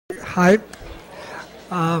Hi.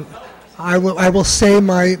 I will say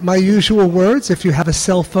my usual words. If you have a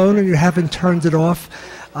cell phone and you haven't turned it off,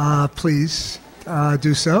 please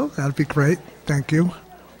do so. That would be great. Thank you.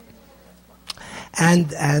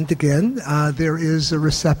 And again, there is a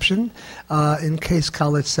reception in Case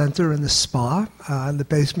College Center in the spa in the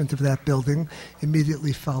basement of that building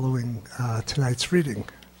immediately following tonight's reading.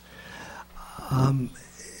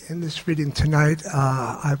 In this reading tonight,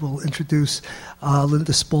 I will introduce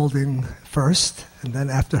Linda Spalding first, and then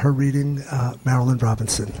after her reading, Marilynne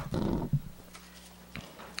Robinson.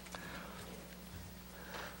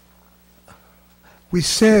 We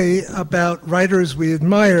say about writers we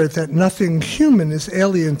admire that nothing human is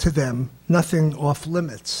alien to them, nothing off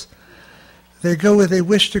limits. They go where they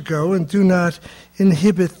wish to go and do not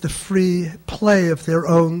inhibit the free play of their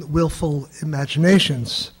own willful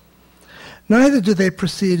imaginations. Neither do they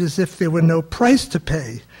proceed as if there were no price to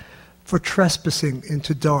pay for trespassing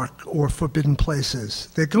into dark or forbidden places.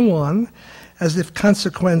 They go on as if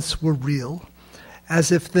consequence were real,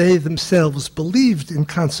 as if they themselves believed in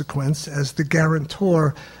consequence as the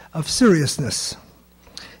guarantor of seriousness.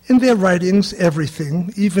 In their writings,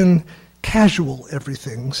 everything, even casual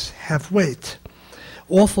everythings, have weight.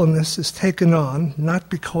 Awfulness is taken on not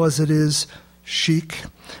because it is chic,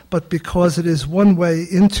 but because it is one way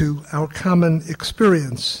into our common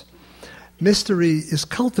experience. Mystery is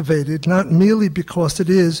cultivated not merely because it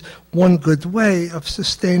is one good way of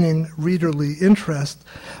sustaining readerly interest,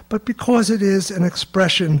 but because it is an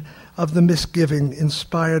expression of the misgiving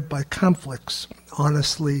inspired by conflicts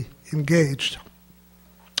honestly engaged.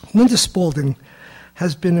 Linda Spalding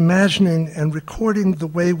has been imagining and recording the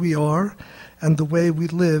way we are and the way we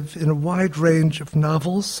live in a wide range of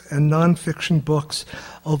novels and nonfiction books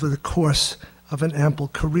over the course of an ample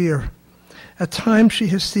career. At times she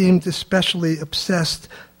has seemed especially obsessed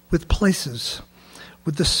with places,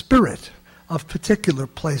 with the spirit of particular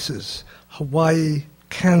places, Hawaii,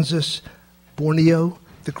 Kansas, Borneo,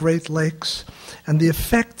 the Great Lakes, and the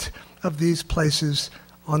effect of these places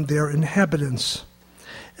on their inhabitants.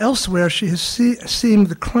 Elsewhere, she has seemed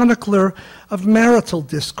the chronicler of marital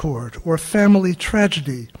discord or family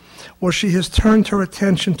tragedy, or she has turned her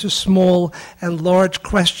attention to small and large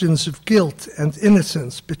questions of guilt and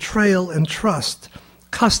innocence, betrayal and trust,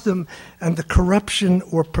 custom and the corruption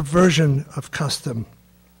or perversion of custom.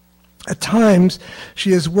 At times,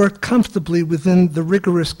 she has worked comfortably within the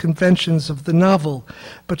rigorous conventions of the novel,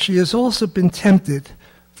 but she has also been tempted,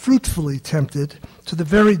 fruitfully tempted, to the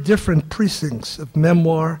very different precincts of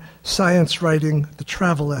memoir, science writing, the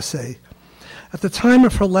travel essay. At the time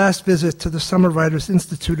of her last visit to the Summer Writers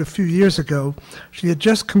Institute a few years ago, she had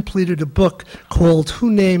just completed a book called Who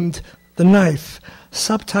Named the Knife,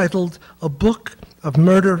 subtitled A Book of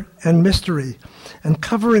Murder and Mystery, and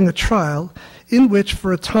covering a trial in which,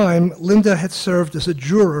 for a time, Linda had served as a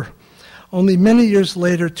juror, only many years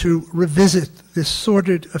later to revisit this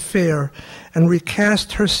sordid affair and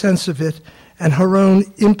recast her sense of it and her own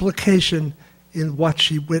implication in what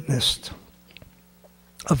she witnessed.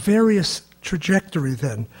 A various trajectory,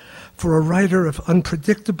 then, for a writer of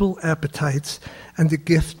unpredictable appetites and a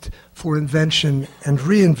gift for invention and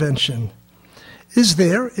reinvention. Is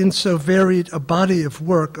there, in so varied a body of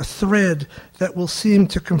work, a thread that will seem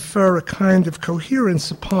to confer a kind of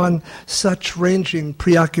coherence upon such ranging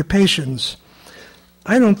preoccupations?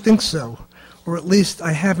 I don't think so, or at least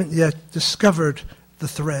I haven't yet discovered the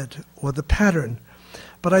thread or the pattern.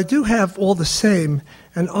 But I do have, all the same,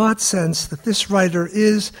 an odd sense that this writer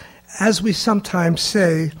is, as we sometimes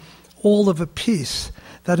say, all of a piece,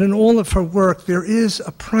 that in all of her work there is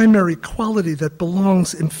a primary quality that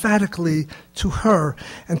belongs emphatically to her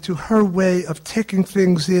and to her way of taking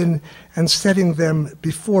things in and setting them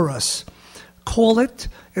before us. Call it,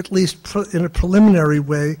 at least in a preliminary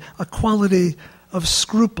way, a quality of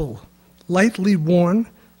scruple, lightly worn,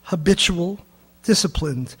 habitual,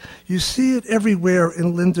 disciplined. You see it everywhere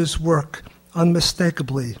in Linda's work,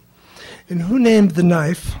 unmistakably. In Who Named the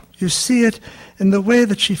Knife, you see it in the way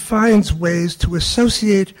that she finds ways to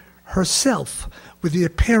associate herself with the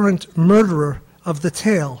apparent murderer of the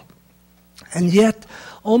tale, and yet,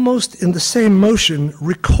 almost in the same motion,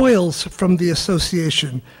 recoils from the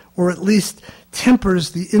association, or at least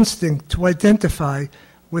tempers the instinct to identify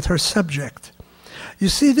with her subject. You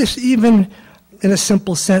see this even in a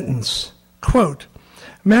simple sentence. Quote,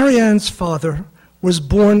 Marianne's father was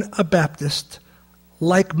born a Baptist,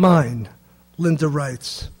 like mine, Linda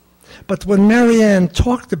writes. But when Marianne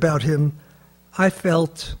talked about him, I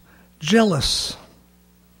felt jealous,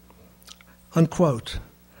 unquote.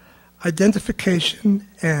 Identification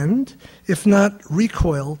and, if not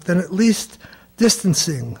recoil, then at least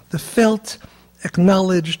distancing, the felt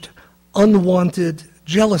acknowledged, unwanted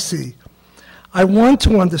jealousy. I want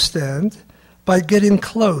to understand by getting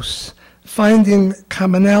close, finding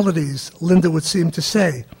commonalities, Linda would seem to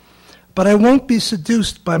say. But I won't be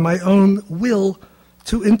seduced by my own will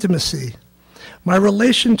to intimacy. My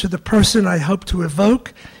relation to the person I hope to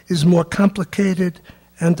evoke is more complicated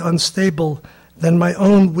and unstable than my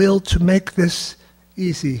own will to make this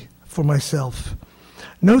easy for myself.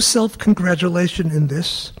 No self-congratulation in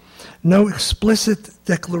this, no explicit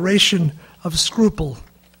declaration of scruple,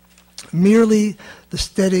 merely the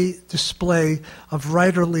steady display of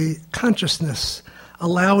writerly consciousness,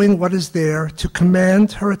 allowing what is there to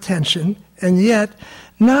command her attention, and yet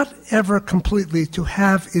not ever completely to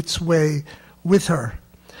have its way with her.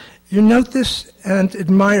 You note this and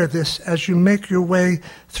admire this as you make your way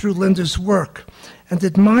through Linda's work, and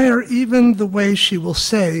admire even the way she will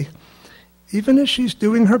say, even as she's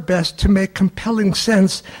doing her best to make compelling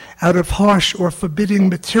sense out of harsh or forbidding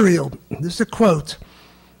material. This is a quote,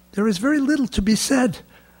 "There is very little to be said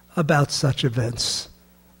about such events,"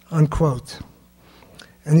 unquote.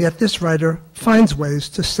 And yet this writer finds ways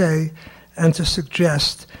to say and to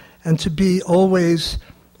suggest and to be always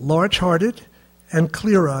large-hearted and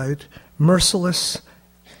clear-eyed, merciless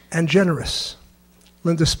and generous.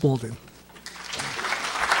 Linda Spalding.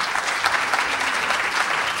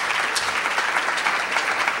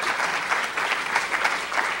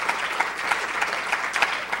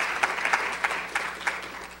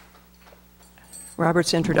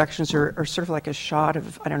 Robert's introductions are sort of like a shot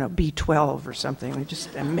of, I don't know, B12 or something. They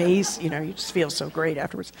just amaze, you just feel so great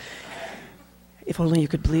afterwards. If only you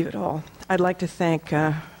could believe it all. I'd like to thank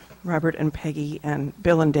Robert and Peggy and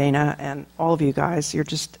Bill and Dana and all of you guys.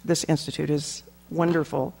 This institute is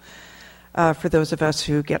wonderful for those of us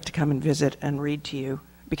who get to come and visit and read to you,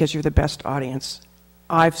 because you're the best audience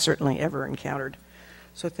I've certainly ever encountered.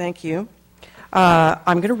 So thank you.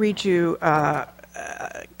 I'm going to read you a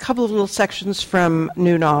couple of little sections from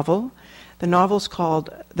new novel. The novel's called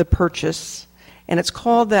The Purchase, and it's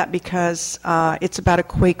called that because it's about a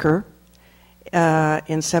Quaker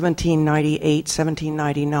in 1798,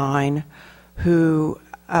 1799, who,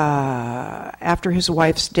 after his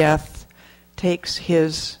wife's death, takes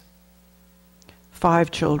his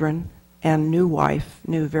 5 children and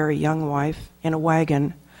new very young wife, in a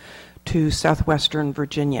wagon to southwestern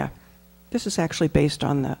Virginia. This is actually based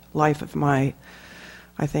on the life of my,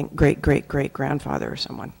 I think, great-great-great-grandfather or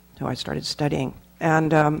someone who I started studying.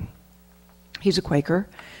 And he's a Quaker,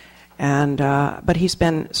 but he's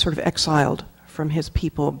been sort of exiled from his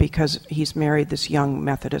people because he's married this young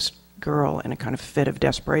Methodist girl in a kind of fit of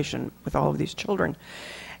desperation with all of these children.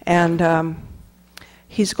 And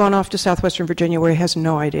he's gone off to southwestern Virginia where he has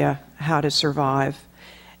no idea how to survive.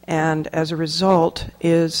 And as a result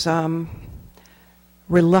is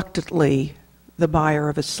reluctantly the buyer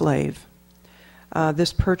of a slave.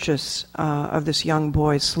 This purchase of this young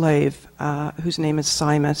boy's slave, whose name is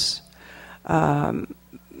Simus,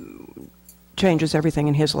 changes everything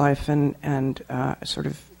in his life and sort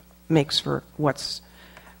of makes for what's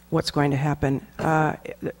going to happen.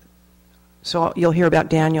 So you'll hear about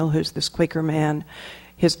Daniel, who's this Quaker man.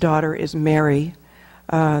 His daughter is Mary.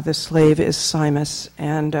 The slave is Simus,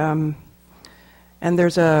 and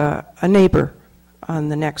there's a neighbor on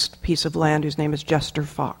the next piece of land whose name is Jester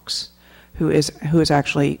Fox, who is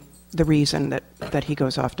actually the reason that he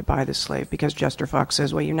goes off to buy this slave, because Jester Fox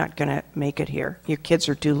says, well, you're not going to make it here. Your kids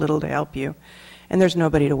are too little to help you, and there's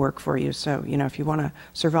nobody to work for you. So, if you want to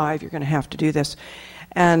survive, you're going to have to do this.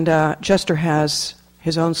 And Jester has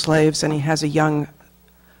his own slaves, and he has a young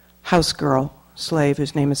house girl slave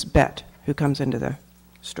whose name is Bet, who comes into the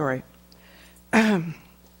story.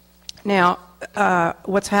 Now,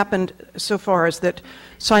 what's happened so far is that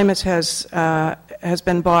Simus has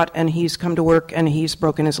been bought, and he's come to work, and he's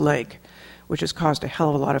broken his leg, which has caused a hell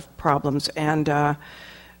of a lot of problems. And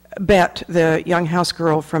Bet, the young house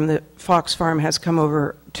girl from the Fox farm, has come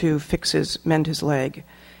over to mend his leg,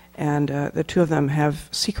 and the two of them have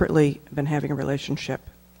secretly been having a relationship.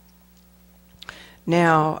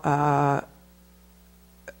 Now,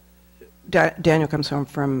 Daniel comes home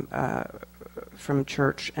from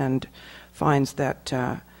church and finds that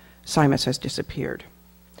Simus has disappeared.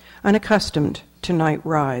 Unaccustomed to night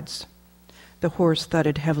rides, the horse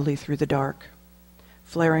thudded heavily through the dark,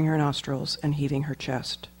 flaring her nostrils and heaving her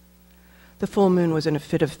chest. The full moon was in a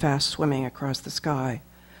fit of fast swimming across the sky,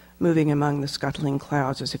 moving among the scuttling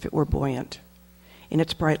clouds as if it were buoyant. In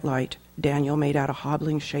its bright light, Daniel made out a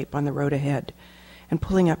hobbling shape on the road ahead, and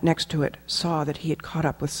pulling up next to it, saw that he had caught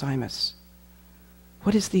up with Simus.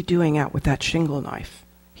 "What is thee doing out with that shingle knife?"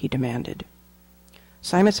 he demanded.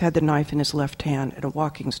 Simus had the knife in his left hand and a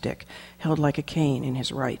walking stick held like a cane in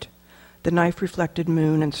his right. The knife reflected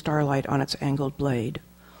moon and starlight on its angled blade.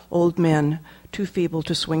 Old men, too feeble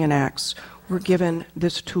to swing an axe, were given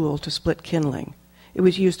this tool to split kindling. It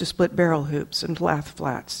was used to split barrel hoops and lath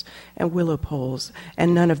flats and willow poles,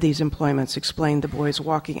 and none of these employments explained the boys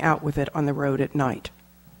walking out with it on the road at night.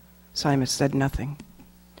 Simus said nothing.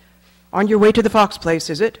 "On your way to the Fox place,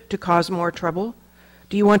 is it, to cause more trouble?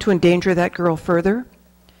 Do you want to endanger that girl further?"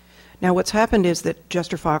 Now, what's happened is that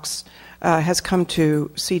Jester Fox has come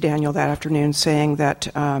to see Daniel that afternoon saying that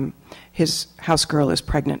his house girl is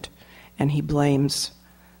pregnant, and he blames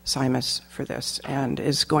Simus for this and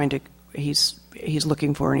is going to, he's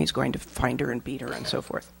looking for her and he's going to find her and beat her and so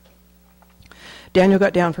forth. Daniel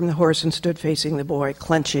got down from the horse and stood facing the boy,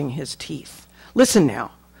 clenching his teeth. "Listen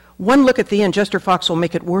now. One look at thee and Jester Fox will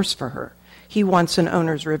make it worse for her. He wants an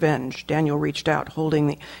owner's revenge." Daniel reached out,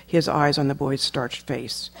 holding his eyes on the boy's starched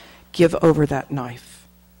face. "Give over that knife."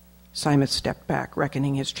 Simus stepped back,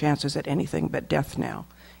 reckoning his chances at anything but death now.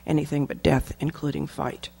 Anything but death, including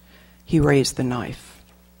fight. He raised the knife.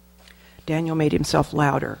 Daniel made himself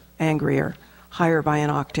louder, angrier, higher by an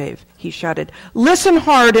octave. He shouted, "Listen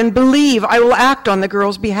hard and believe. I will act on the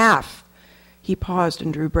girl's behalf." He paused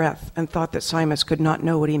and drew breath and thought that Simus could not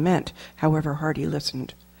know what he meant, however hard he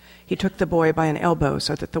listened. He took the boy by an elbow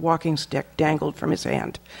so that the walking stick dangled from his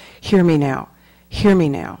hand. "Hear me now. Hear me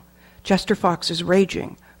now. Jester Fox is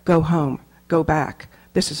raging. Go home. Go back.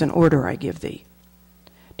 This is an order I give thee."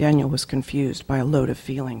 Daniel was confused by a load of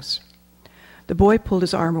feelings. The boy pulled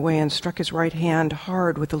his arm away and struck his right hand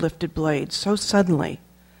hard with the lifted blade so suddenly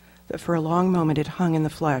that for a long moment it hung in the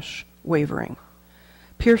flesh, wavering.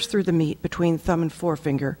 Pierced through the meat between thumb and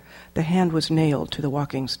forefinger, the hand was nailed to the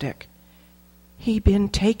walking stick. "He been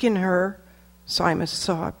taking her," Simus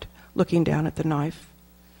sobbed, looking down at the knife.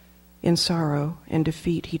 In sorrow, in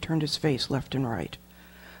defeat, he turned his face left and right.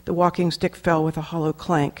 The walking stick fell with a hollow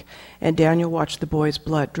clank, and Daniel watched the boy's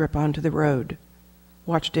blood drip onto the road,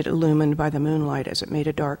 watched it illumined by the moonlight as it made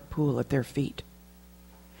a dark pool at their feet.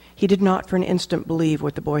 He did not for an instant believe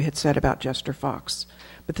what the boy had said about Jester Fox,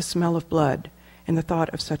 but the smell of blood and the thought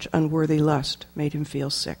of such unworthy lust made him feel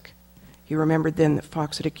sick. He remembered then that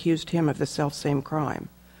Fox had accused him of the selfsame crime,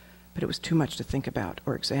 but it was too much to think about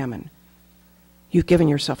or examine. "You've given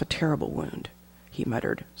yourself a terrible wound," he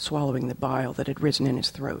muttered, swallowing the bile that had risen in his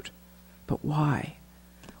throat. But why?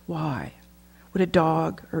 Why? Would a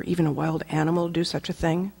dog or even a wild animal do such a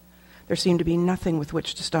thing? There seemed to be nothing with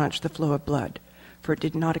which to staunch the flow of blood, for it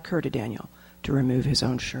did not occur to Daniel to remove his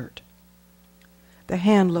own shirt. The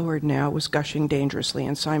hand lowered now was gushing dangerously,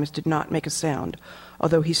 and Simus did not make a sound,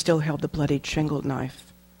 although he still held the bloodied shingled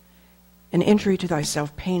knife. "An injury to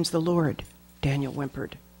thyself pains the Lord," Daniel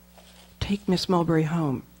whimpered. "Take Miss Mulberry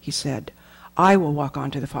home," he said. "I will walk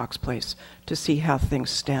on to the Fox place to see how things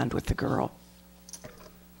stand with the girl."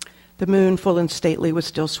 The moon, full and stately, was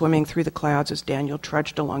still swimming through the clouds as Daniel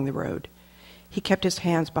trudged along the road. He kept his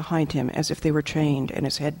hands behind him as if they were chained, and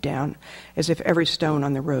his head down, as if every stone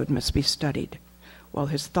on the road must be studied, while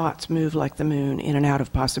his thoughts moved like the moon in and out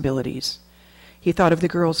of possibilities. He thought of the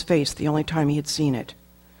girl's face the only time he had seen it.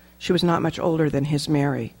 She was not much older than his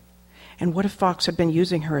Mary. And what if Fox had been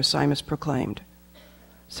using her, as Simus proclaimed?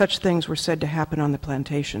 Such things were said to happen on the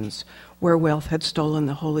plantations, where wealth had stolen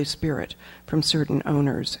the Holy Spirit from certain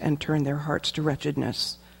owners and turned their hearts to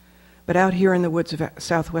wretchedness. But out here in the woods of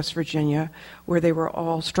southwest Virginia, where they were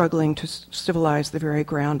all struggling to civilize the very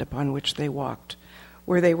ground upon which they walked,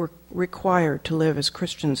 where they were required to live as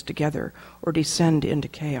Christians together or descend into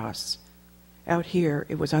chaos, out here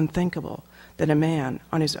it was unthinkable that a man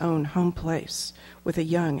on his own home place, with a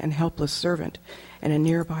young and helpless servant and a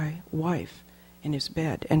nearby wife in his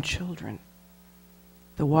bed and children.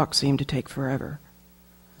 The walk seemed to take forever.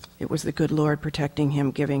 It was the good Lord protecting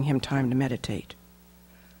him, giving him time to meditate.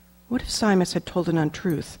 What if Simus had told an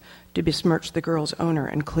untruth to besmirch the girl's owner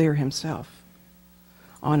and clear himself?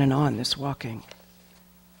 On and on this walking.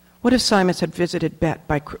 What if Simus had visited Bet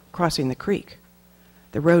by crossing the creek?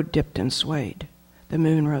 The road dipped and swayed. The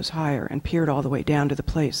moon rose higher and peered all the way down to the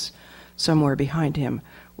place, somewhere behind him,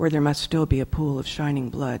 where there must still be a pool of shining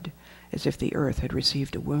blood, as if the earth had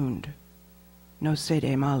received a wound. "No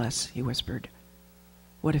sede malas," he whispered.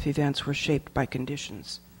 What if events were shaped by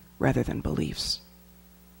conditions rather than beliefs?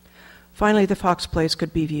 Finally, the Fox place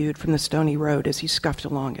could be viewed from the stony road as he scuffed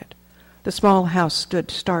along it. The small house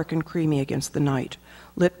stood stark and creamy against the night,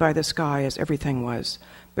 lit by the sky as everything was,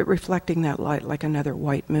 but reflecting that light like another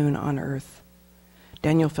white moon on earth.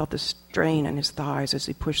 Daniel felt the strain in his thighs as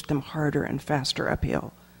he pushed them harder and faster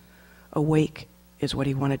uphill. Awake is what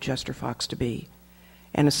he wanted Jester Fox to be,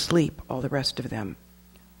 and asleep all the rest of them.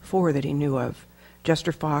 4 that he knew of,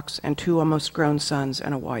 Jester Fox and 2 almost grown sons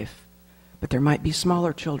and a wife. But there might be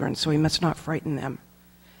smaller children, so he must not frighten them.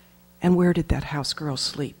 And where did that house girl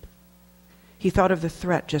sleep? He thought of the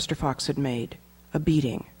threat Jester Fox had made, a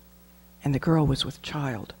beating, and the girl was with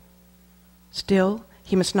child. Still,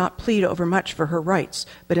 he must not plead overmuch for her rights,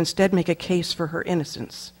 but instead make a case for her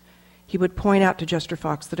innocence. He would point out to Jester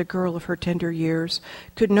Fox that a girl of her tender years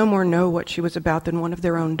could no more know what she was about than one of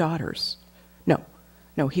their own daughters.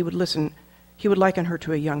 No, he would liken her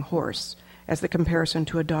to a young horse, as the comparison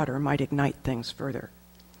to a daughter might ignite things further.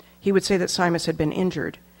 He would say that Simus had been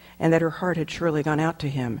injured, and that her heart had surely gone out to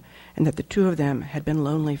him, and that the 2 of them had been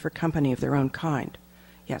lonely for company of their own kind.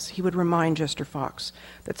 Yes, he would remind Jester Fox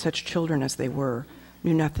that such children as they were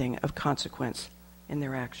knew nothing of consequence in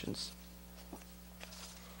their actions.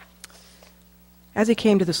 As he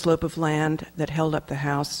came to the slope of land that held up the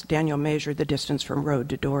house, Daniel measured the distance from road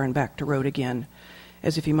to door and back to road again,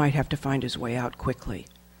 as if he might have to find his way out quickly,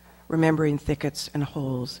 remembering thickets and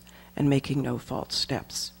holes and making no false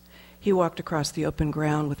steps. He walked across the open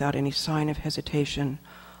ground without any sign of hesitation,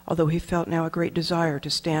 although he felt now a great desire to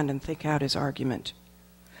stand and think out his argument.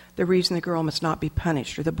 The reason the girl must not be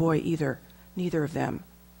punished, or the boy either, neither of them.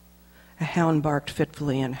 A hound barked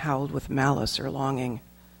fitfully and howled with malice or longing.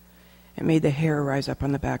 It made the hair rise up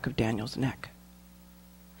on the back of Daniel's neck.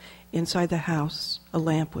 Inside the house, a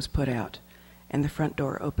lamp was put out, and the front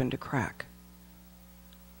door opened a crack.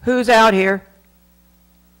 "Who's out here?"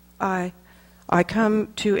 I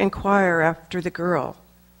come to inquire after the girl,"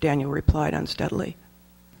 Daniel replied unsteadily.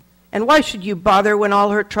 "And why should you bother when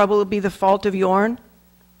all her trouble will be the fault of yourn?"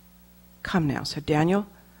 "Come now," said Daniel.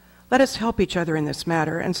 "Let us help each other in this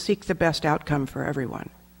matter and seek the best outcome for everyone."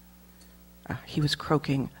 He was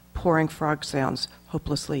croaking, pouring frog sounds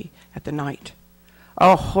hopelessly at the night.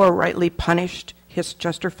 "Oh, whore rightly punished," hissed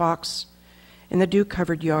Jester Fox. In the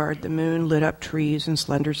dew-covered yard, the moon lit up trees and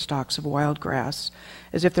slender stalks of wild grass,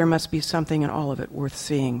 as if there must be something in all of it worth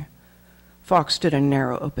seeing. Fox stood in a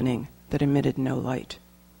narrow opening that emitted no light.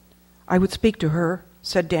 "I would speak to her,"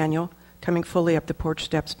 said Daniel, coming fully up the porch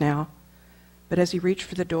steps now. But as he reached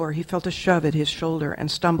for the door, he felt a shove at his shoulder and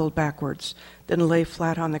stumbled backwards, then lay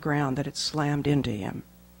flat on the ground that it slammed into him.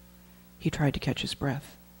 He tried to catch his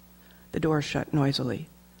breath. The door shut noisily.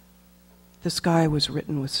 The sky was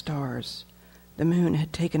written with stars. The moon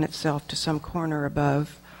had taken itself to some corner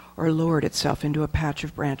above, or lowered itself into a patch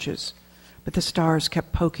of branches, but the stars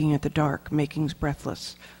kept poking at the dark, making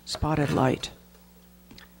breathless, spotted light.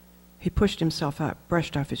 He pushed himself up,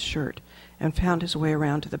 brushed off his shirt, and found his way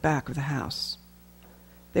around to the back of the house.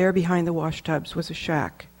 There behind the washtubs was a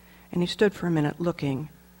shack, and he stood for a minute looking,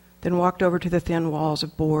 then walked over to the thin walls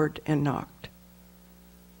of board and knocked.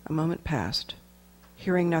 A moment passed.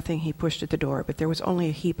 Hearing nothing, he pushed at the door, but there was only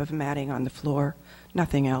a heap of matting on the floor,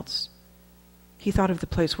 nothing else. He thought of the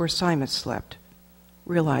place where Simus slept,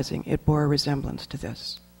 realizing it bore a resemblance to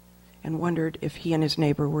this, and wondered if he and his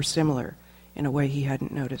neighbor were similar in a way he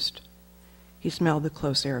hadn't noticed. He smelled the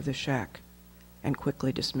close air of the shack and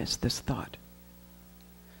quickly dismissed this thought.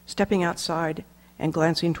 Stepping outside and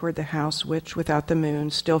glancing toward the house, which, without the moon,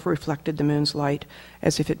 still reflected the moon's light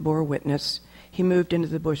as if it bore witness, he moved into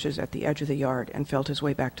the bushes at the edge of the yard and felt his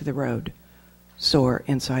way back to the road, sore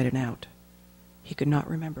inside and out. He could not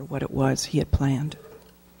remember what it was he had planned.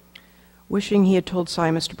 Wishing he had told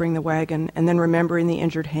Simus to bring the wagon, and then remembering the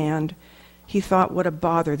injured hand, he thought what a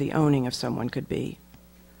bother the owning of someone could be.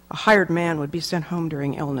 A hired man would be sent home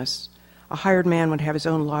during illness. A hired man would have his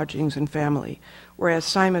own lodgings and family, whereas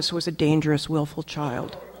Simus was a dangerous, willful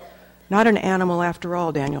child. Not an animal after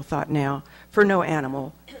all, Daniel thought now, for an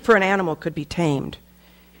animal could be tamed.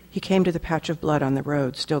 He came to the patch of blood on the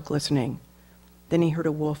road, still glistening. Then he heard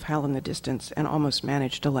a wolf howl in the distance and almost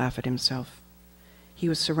managed to laugh at himself. He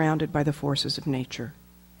was surrounded by the forces of nature.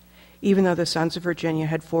 Even though the Sons of Virginia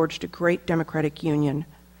had forged a great democratic union,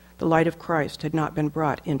 the light of Christ had not been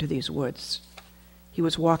brought into these woods. He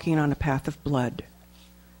was walking on a path of blood.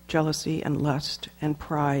 Jealousy and lust and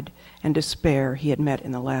pride and despair he had met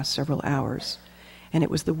in the last several hours, and it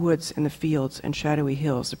was the woods and the fields and shadowy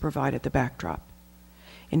hills that provided the backdrop.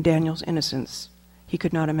 In Daniel's innocence, he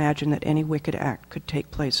could not imagine that any wicked act could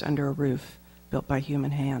take place under a roof built by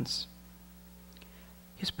human hands.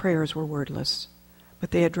 His prayers were wordless,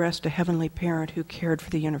 but they addressed a heavenly parent who cared for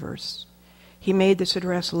the universe. He made this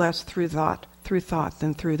address less through thought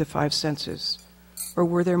than through the 5 senses. Or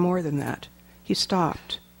were there more than that? He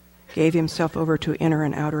stopped, gave himself over to inner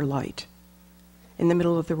and outer light. In the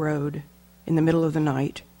middle of the road, in the middle of the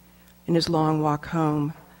night, in his long walk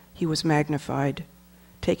home, he was magnified,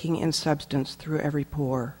 taking in substance through every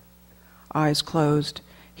pore. Eyes closed,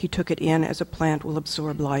 He took it in as a plant will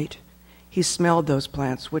absorb light. He smelled those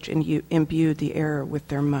plants which imbued the air with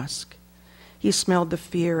their musk. He smelled the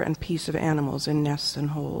fear and peace of animals in nests and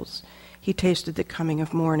holes. He tasted the coming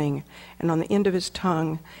of morning, and on the end of his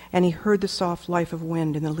tongue, and he heard the soft life of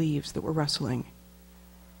wind in the leaves that were rustling.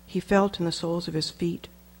 He felt in the soles of his feet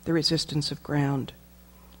the resistance of ground.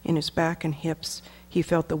 In his back and hips, he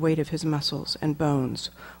felt the weight of his muscles and bones,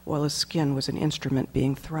 while his skin was an instrument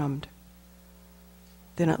being thrummed.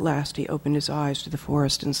 Then at last he opened his eyes to the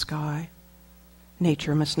forest and sky.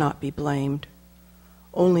 Nature must not be blamed.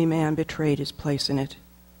 Only man betrayed his place in it.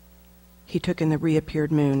 He took in the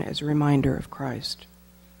reappeared moon as a reminder of Christ.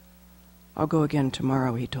 I'll go again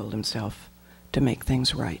tomorrow, he told himself, to make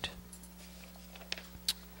things right.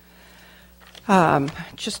 I'm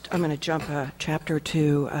going to jump a chapter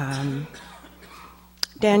to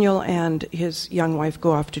Daniel and his young wife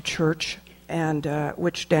go off to church, and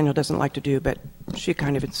which Daniel doesn't like to do, but she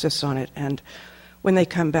kind of insists on it. And when they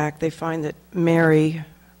come back, they find that Mary,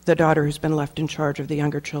 the daughter who's been left in charge of the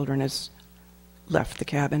younger children, has left the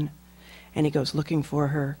cabin. And he goes looking for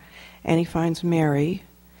her, and he finds Mary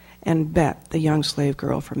and Bet, the young slave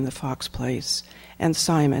girl from the Fox place, and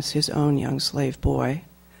Simus, his own young slave boy,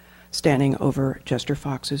 standing over Chester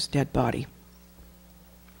Fox's dead body.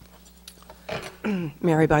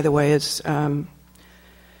 Mary, by the way, is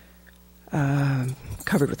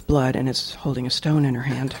covered with blood and is holding a stone in her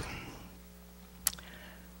hand.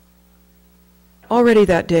 Already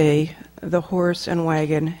that day, the horse and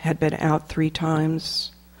wagon had been out 3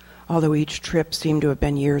 times, although each trip seemed to have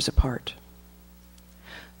been years apart.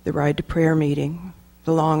 The ride to prayer meeting,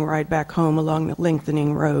 the long ride back home along the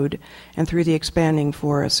lengthening road and through the expanding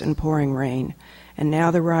forest and pouring rain, and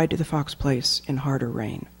now the ride to the Fox place in harder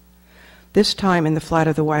rain. This time in the flat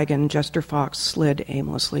of the wagon, Chester Fox slid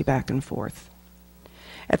aimlessly back and forth.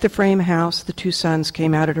 At the frame house, the 2 sons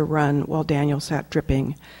came out at a run while Daniel sat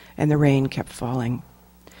dripping, and the rain kept falling.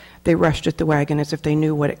 They rushed at the wagon as if they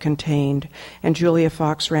knew what it contained, and Julia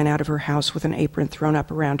Fox ran out of her house with an apron thrown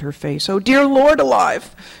up around her face. "Oh, dear Lord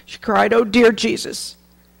alive!" she cried. "Oh, dear Jesus!"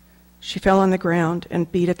 She fell on the ground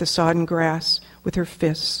and beat at the sodden grass with her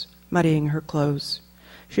fists, muddying her clothes.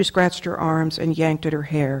 She scratched her arms and yanked at her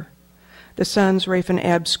hair. The sons, Rafe and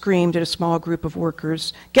Ebb, screamed at a small group of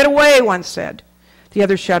workers. "Get away," one said. The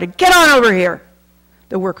others shouted, "Get on over here!"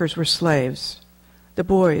 The workers were slaves. The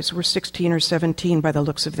boys were 16 or 17 by the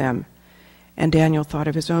looks of them, and Daniel thought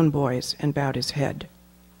of his own boys and bowed his head.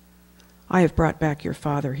 "I have brought back your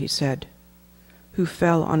father," he said, "who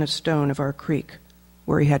fell on a stone of our creek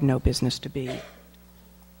where he had no business to be."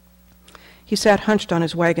 He sat hunched on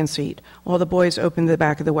his wagon seat while the boys opened the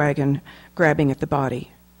back of the wagon, grabbing at the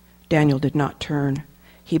body. Daniel did not turn.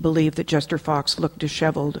 He believed that Chester Fox looked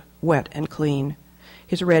disheveled, wet, and clean.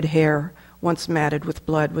 His red hair, once matted with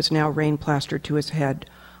blood, was now rain-plastered to his head,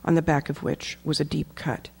 on the back of which was a deep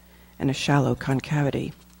cut and a shallow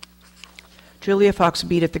concavity. Julia Fox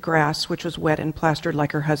beat at the grass, which was wet and plastered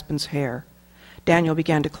like her husband's hair. Daniel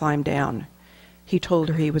began to climb down. He told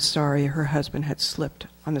her he was sorry her husband had slipped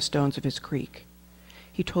on the stones of his creek.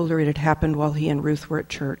 He told her it had happened while he and Ruth were at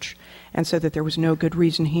church, and said that there was no good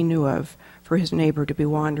reason he knew of for his neighbor to be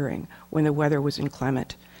wandering when the weather was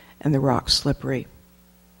inclement and the rocks slippery.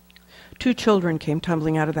 2 children came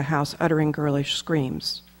tumbling out of the house, uttering girlish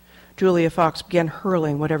screams. Julia Fox began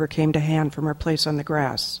hurling whatever came to hand from her place on the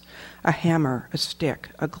grass: a hammer, a stick,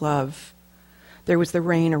 a glove. There was the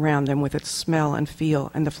rain around them with its smell and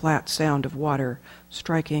feel and the flat sound of water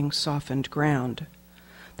striking softened ground.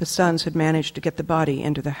 The sons had managed to get the body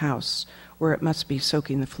into the house, where it must be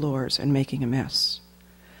soaking the floors and making a mess.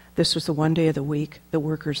 This was the one day of the week the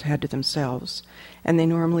workers had to themselves, and they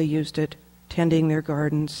normally used it tending their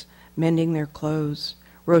gardens, mending their clothes,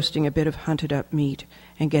 roasting a bit of hunted-up meat,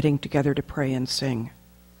 and getting together to pray and sing.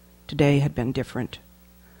 Today had been different.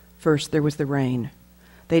 First there was the rain.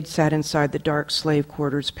 They'd sat inside the dark slave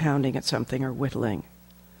quarters pounding at something or whittling.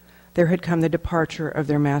 There had come the departure of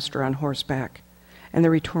their master on horseback, and the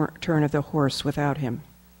return of the horse without him.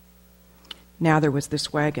 Now there was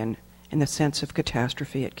this wagon, and the sense of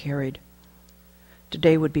catastrophe it carried.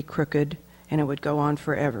 Today would be crooked, and it would go on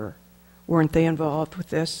forever. Weren't they involved with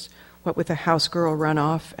this? What with the house girl run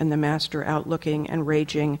off and the master out looking and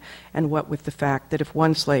raging, and what with the fact that if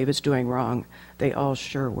one slave is doing wrong, they all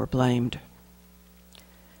sure were blamed.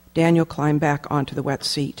 Daniel climbed back onto the wet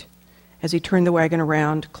seat. As he turned the wagon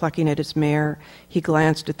around, clucking at his mare, he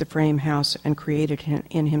glanced at the frame house and created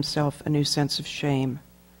in himself a new sense of shame.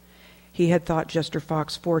 He had thought Chester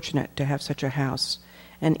Fox fortunate to have such a house,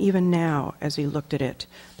 and even now, as he looked at it,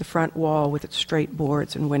 the front wall with its straight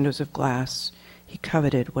boards and windows of glass, he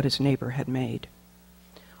coveted what his neighbor had made.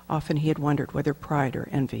 Often he had wondered whether pride or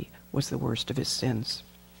envy was the worst of his sins.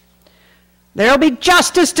 "There'll be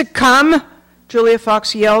justice to come," Julia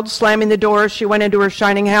Fox yelled, slamming the door as she went into her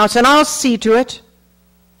shining house, "and I'll see to it."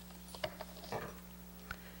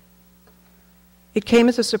 It came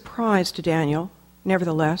as a surprise to Daniel,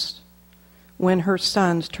 nevertheless, when her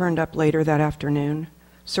sons turned up later that afternoon,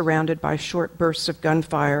 surrounded by short bursts of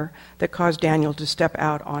gunfire that caused Daniel to step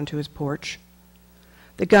out onto his porch.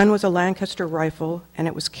 The gun was a Lancaster rifle, and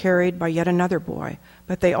it was carried by yet another boy,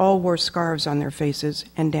 but they all wore scarves on their faces,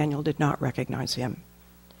 and Daniel did not recognize him.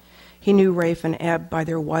 He knew Rafe and Ebb by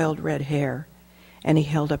their wild red hair, and he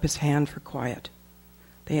held up his hand for quiet.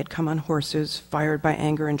 They had come on horses, fired by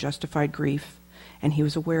anger and justified grief, and he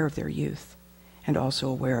was aware of their youth, and also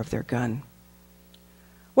aware of their gun.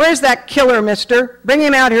 "Where's that killer, mister? Bring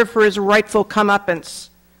him out here for his rightful comeuppance."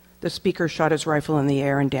 The speaker shot his rifle in the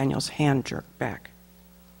air, and Daniel's hand jerked back.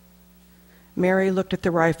 Mary looked at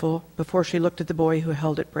the rifle before she looked at the boy who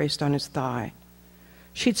held it braced on his thigh.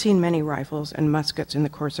 She'd seen many rifles and muskets in the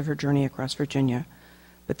course of her journey across Virginia,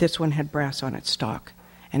 but this one had brass on its stock,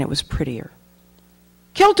 and it was prettier.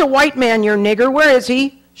 "Kilt a white man, you nigger! Where is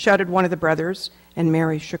he?" shouted one of the brothers, and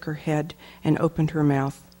Mary shook her head and opened her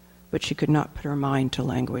mouth, but she could not put her mind to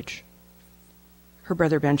language. Her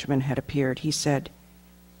brother Benjamin had appeared. He said,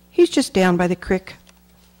 "He's just down by the crick."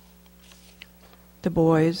 The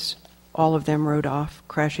boys, all of them, rode off,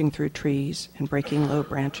 crashing through trees and breaking low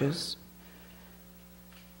branches.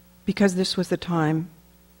 Because this was the time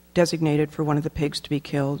designated for one of the pigs to be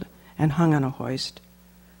killed and hung on a hoist,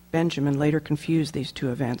 Benjamin later confused these two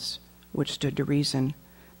events, which stood to reason,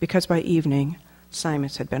 because by evening,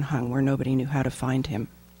 Simus had been hung where nobody knew how to find him.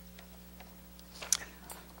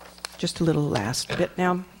 Just a little last bit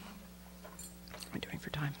now. What am I doing for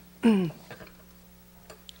time?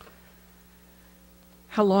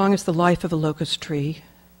 How long is the life of a locust tree,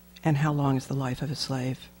 and how long is the life of a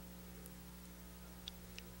slave?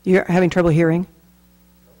 You're having trouble hearing?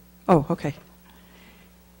 Oh, okay.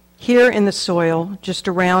 Here in the soil, just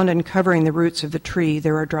around and covering the roots of the tree,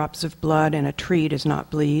 there are drops of blood, and a tree does not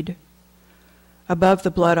bleed. Above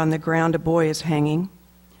the blood on the ground, a boy is hanging,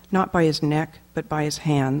 not by his neck, but by his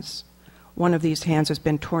hands. One of these hands has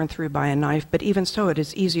been torn through by a knife, but even so, it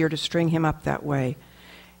is easier to string him up that way,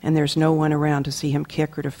 and there's no one around to see him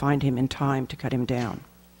kick or to find him in time to cut him down.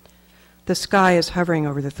 The sky is hovering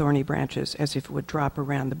over the thorny branches as if it would drop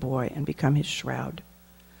around the boy and become his shroud.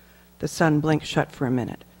 The sun blinks shut for a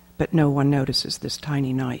minute, but no one notices this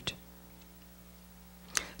tiny night.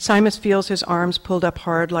 Simus feels his arms pulled up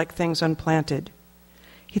hard like things unplanted.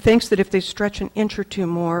 He thinks that if they stretch an inch or two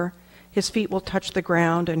more, his feet will touch the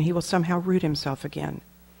ground and he will somehow root himself again.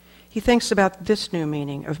 He thinks about this new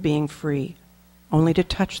meaning of being free, only to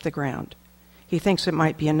touch the ground. He thinks it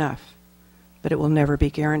might be enough, but it will never be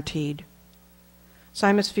guaranteed.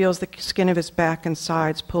 Simus feels the skin of his back and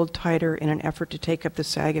sides pulled tighter in an effort to take up the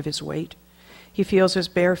sag of his weight. He feels his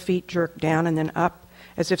bare feet jerk down and then up,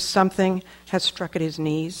 as if something has struck at his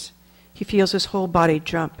knees. He feels his whole body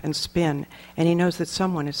jump and spin, and he knows that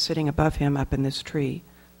someone is sitting above him up in this tree.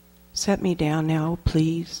 "Set me down now,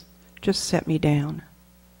 please. Just set me down."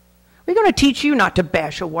 "We're going to teach you not to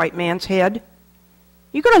bash a white man's head.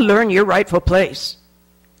 You're going to learn your rightful place.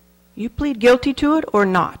 You plead guilty to it or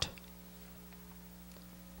not?"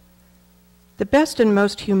 The best and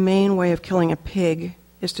most humane way of killing a pig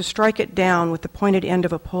is to strike it down with the pointed end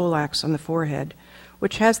of a poleaxe on the forehead,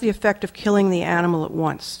 which has the effect of killing the animal at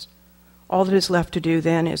once. All that is left to do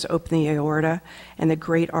then is open the aorta and the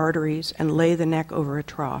great arteries and lay the neck over a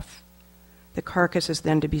trough. The carcass is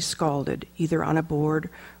then to be scalded, either on a board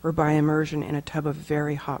or by immersion in a tub of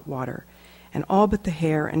very hot water, and all but the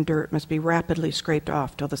hair and dirt must be rapidly scraped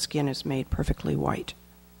off till the skin is made perfectly white.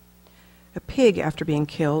 A pig, after being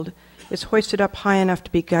killed, is hoisted up high enough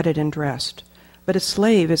to be gutted and dressed, but a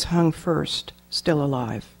slave is hung first, still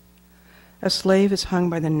alive. A slave is hung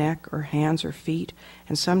by the neck or hands or feet,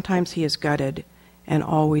 and sometimes he is gutted, and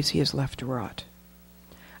always he is left to rot.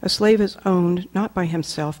 A slave is owned not by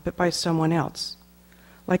himself, but by someone else.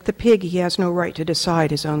 Like the pig, he has no right to decide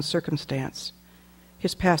his own circumstance.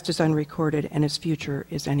 His past is unrecorded, and his future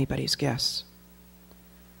is anybody's guess.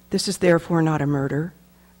 This is therefore not a murder,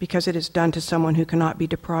 because it is done to someone who cannot be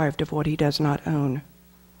deprived of what he does not own.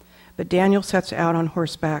 But Daniel sets out on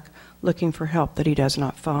horseback looking for help that he does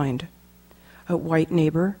not find. A white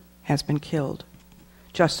neighbor has been killed.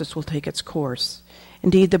 Justice will take its course.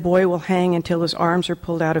 Indeed, the boy will hang until his arms are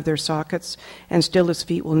pulled out of their sockets, and still his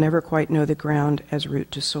feet will never quite know the ground as root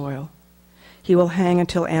to soil. He will hang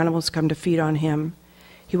until animals come to feed on him.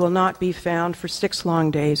 He will not be found for 6 long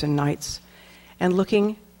days and nights, and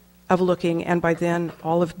looking of looking, and by then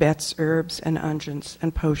all of Bet's herbs and unguents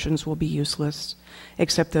and potions will be useless,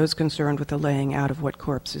 except those concerned with the laying out of what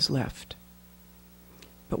corpse is left.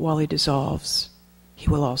 But while he dissolves, he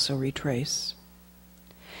will also retrace.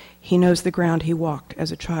 He knows the ground he walked as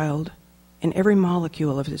a child, in every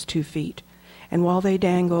molecule of his 2 feet, and while they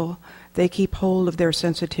dangle, they keep hold of their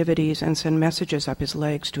sensitivities and send messages up his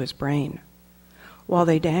legs to his brain. While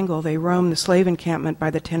they dangle, they roam the slave encampment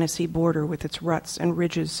by the Tennessee border with its ruts and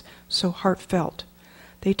ridges so heartfelt.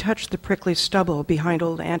 They touch the prickly stubble behind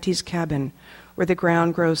old Auntie's cabin, where the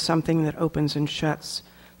ground grows something that opens and shuts,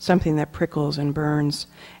 something that prickles and burns,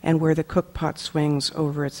 and where the cookpot swings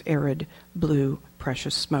over its arid, blue,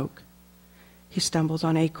 precious smoke. He stumbles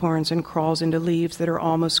on acorns and crawls into leaves that are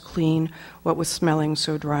almost clean, what with smelling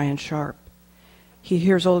so dry and sharp. He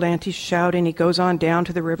hears old Auntie shout, and he goes on down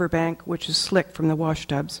to the riverbank, which is slick from the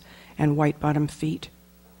washtubs and white-bottomed feet.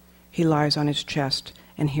 He lies on his chest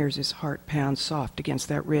and hears his heart pound soft against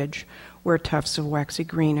that ridge where tufts of waxy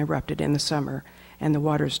green erupted in the summer, and the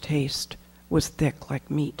water's taste was thick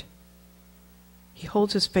like meat. He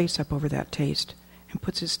holds his face up over that taste and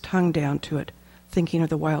puts his tongue down to it, thinking of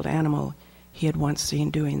the wild animal he had once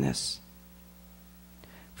seen doing this.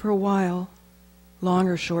 For a while, long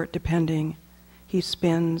or short depending, he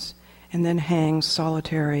spins and then hangs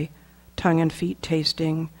solitary, tongue and feet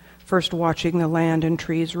tasting, first watching the land and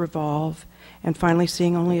trees revolve, and finally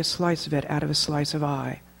seeing only a slice of it out of a slice of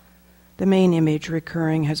eye. The main image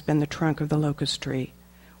recurring has been the trunk of the locust tree,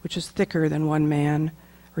 which is thicker than 1 man,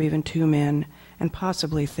 or even 2 men, and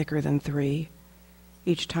possibly thicker than 3.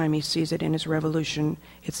 Each time he sees it in his revolution,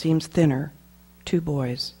 it seems thinner, 2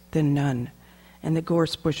 boys, then none, and the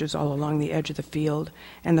gorse bushes all along the edge of the field,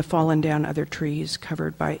 and the fallen down other trees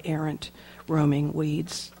covered by errant, roaming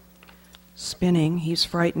weeds. Spinning, he's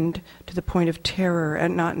frightened to the point of terror at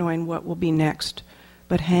not knowing what will be next,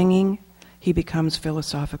 but hanging, he becomes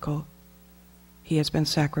philosophical. He has been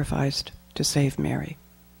sacrificed to save Mary.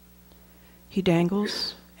 He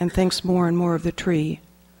dangles and thinks more and more of the tree,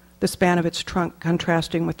 the span of its trunk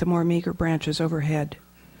contrasting with the more meager branches overhead.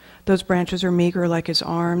 Those branches are meager like his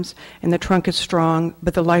arms, and the trunk is strong,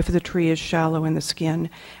 but the life of the tree is shallow in the skin,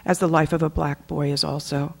 as the life of a black boy is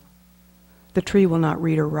also. The tree will not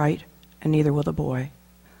read or write, and neither will the boy.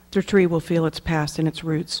 The tree will feel its past in its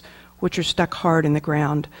roots, which are stuck hard in the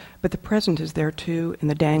ground, but the present is there too, in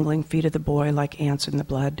the dangling feet of the boy like ants in the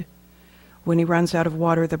blood. When he runs out of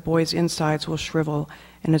water, the boy's insides will shrivel,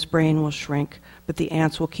 and his brain will shrink, but the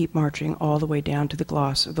ants will keep marching all the way down to the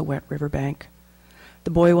gloss of the wet riverbank. The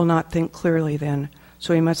boy will not think clearly then,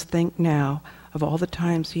 so he must think now of all the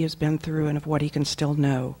times he has been through and of what he can still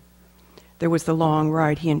know. There was the long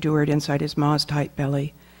ride he endured inside his ma's tight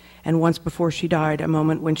belly, and once before she died, a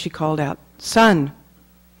moment when she called out, "Son!"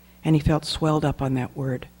 And he felt swelled up on that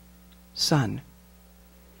word, son.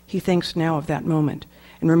 He thinks now of that moment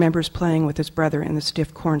and remembers playing with his brother in the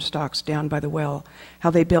stiff corn stalks down by the well,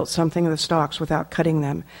 how they built something of the stalks without cutting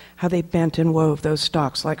them, how they bent and wove those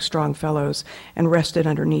stalks like strong fellows and rested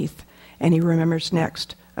underneath. And he remembers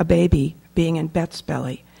next a baby being in Bet's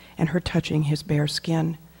belly and her touching his bare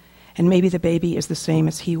skin. And maybe the baby is the same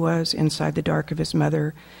as he was inside the dark of his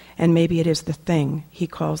mother, and maybe it is the thing he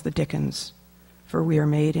calls the Dickens, for we are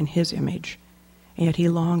made in his image, and yet he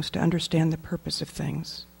longs to understand the purpose of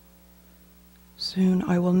things. Soon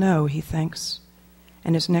I will know, he thinks,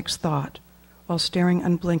 and his next thought, while staring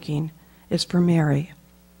unblinking, is for Mary,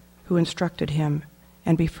 who instructed him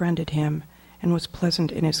and befriended him and was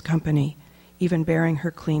pleasant in his company, even bearing her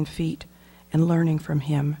clean feet and learning from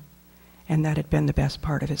him, and that had been the best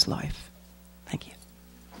part of his life. Thank you.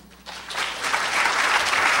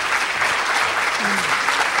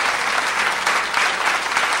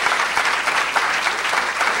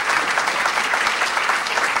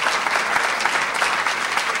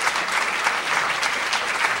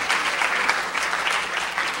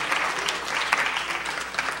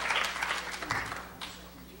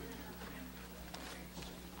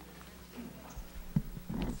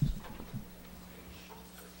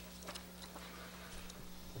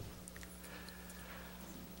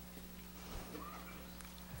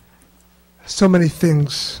 So many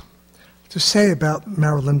things to say about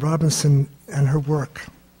Marilynne Robinson and her work,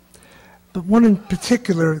 but one in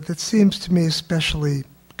particular that seems to me especially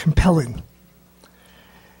compelling.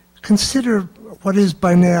 Consider what is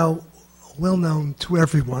by now well known to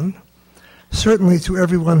everyone, certainly to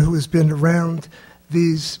everyone who has been around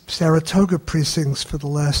these Saratoga precincts for the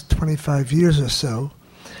last 25 years or so,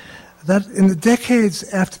 that in the decades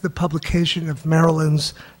after the publication of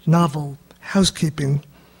Marilynne's novel, Housekeeping,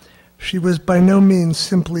 she was by no means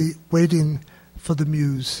simply waiting for the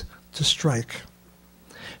muse to strike.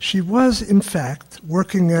 She was, in fact,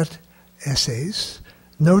 working at essays,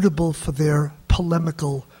 notable for their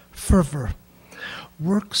polemical fervor,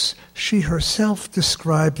 works she herself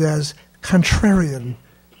described as contrarian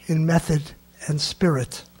in method and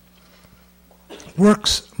spirit.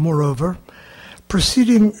 Works, moreover,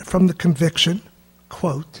 proceeding from the conviction,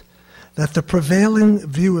 quote, that the prevailing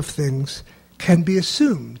view of things can be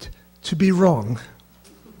assumed to be wrong.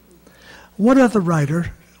 What other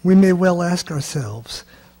writer, we may well ask ourselves,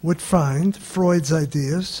 would find Freud's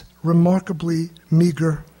ideas remarkably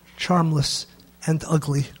meager, charmless, and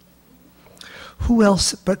ugly? Who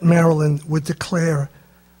else but Marilynne would declare,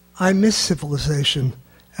 I miss civilization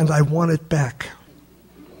and I want it back?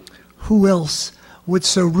 Who else would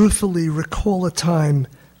so ruefully recall a time,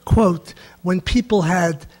 quote, when people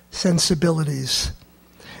had sensibilities,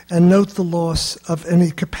 and note the loss of any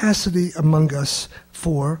capacity among us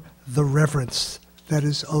for the reverence that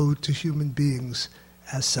is owed to human beings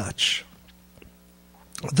as such?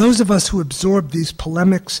 Those of us who absorbed these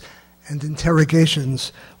polemics and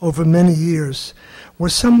interrogations over many years were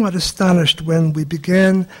somewhat astonished when we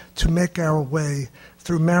began to make our way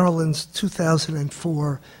through Marilynne's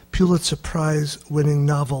 2004 Pulitzer Prize-winning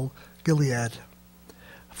novel, Gilead.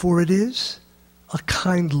 For it is a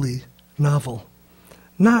kindly novel,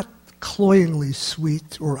 not cloyingly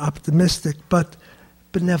sweet or optimistic, but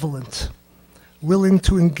benevolent, willing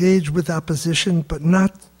to engage with opposition, but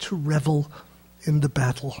not to revel in the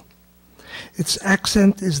battle. Its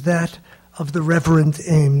accent is that of the Reverend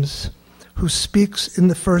Ames, who speaks in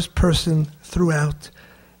the first person throughout,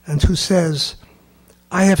 and who says,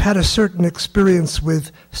 I have had a certain experience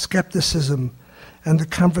with skepticism and the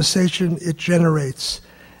conversation it generates,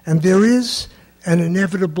 and there is an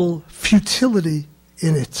inevitable futility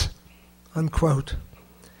in it, unquote.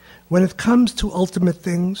 When it comes to ultimate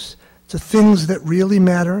things, to things that really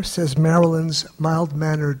matter, says Marilynne's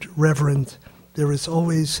mild-mannered reverend, there is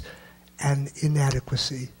always an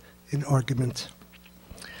inadequacy in argument.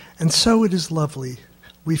 And so it is lovely,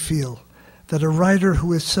 we feel, that a writer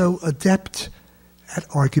who is so adept at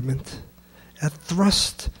argument, at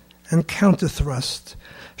thrust and counter-thrust,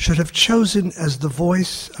 should have chosen as the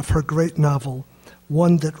voice of her great novel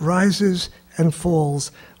one that rises and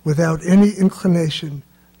falls without any inclination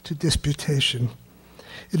to disputation.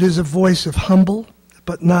 It is a voice of humble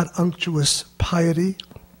but not unctuous piety,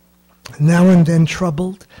 now and then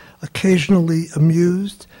troubled, occasionally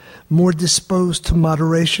amused, more disposed to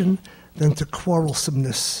moderation than to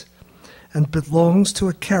quarrelsomeness, and belongs to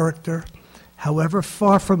a character, however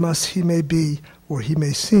far from us he may be or he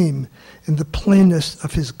may seem, in the plainness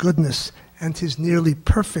of his goodness and his nearly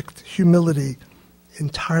perfect humility,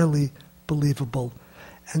 entirely believable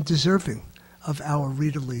and deserving of our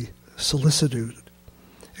readerly solicitude.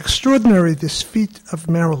 Extraordinary this feat of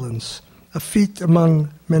Marilynne's, a feat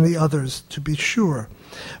among many others, to be sure,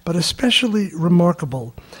 but especially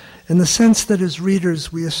remarkable in the sense that as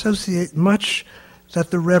readers we associate much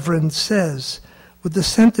that the Reverend says with the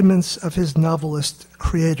sentiments of his novelist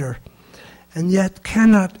creator, and yet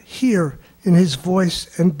cannot hear in his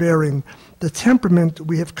voice and bearing the temperament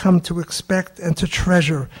we have come to expect and to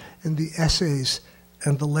treasure in the essays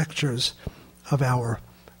and the lectures of our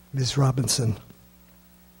Ms. Robinson.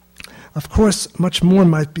 Of course, much more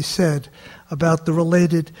might be said about the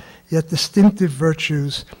related yet distinctive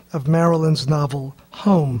virtues of Marilynne's novel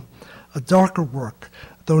Home, a darker work,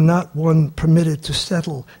 though not one permitted to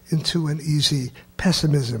settle into an easy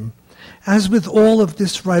pessimism. As with all of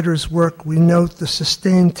this writer's work, we note the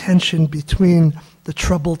sustained tension between the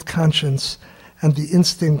troubled conscience and the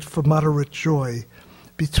instinct for moderate joy,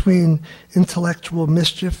 between intellectual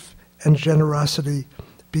mischief and generosity,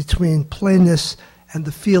 between plainness and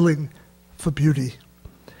the feeling for beauty.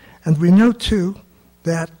 And we know, too,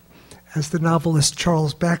 that, as the novelist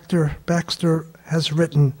Charles Baxter has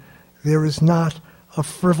written, there is not a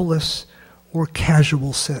frivolous or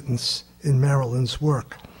casual sentence in Marilynne's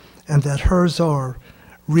work, and that hers are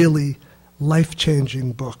really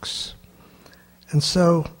life-changing books. And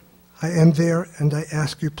so I end there, and I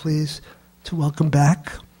ask you please to welcome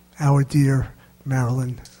back our dear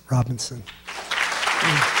Marilynne Robinson.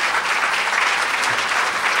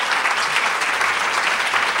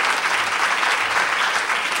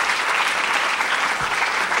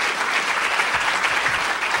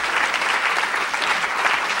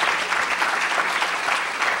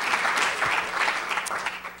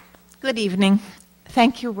 Good evening.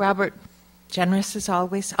 Thank you, Robert. Generous as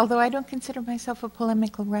always, although I don't consider myself a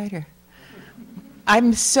polemical writer.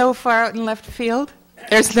 I'm so far out in left field,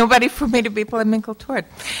 there's nobody for me to be polemical toward.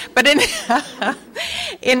 But in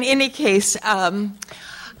any case,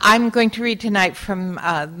 I'm going to read tonight from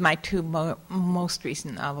my two most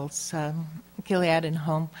recent novels, Gilead and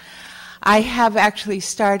Home. I have actually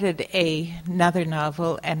started another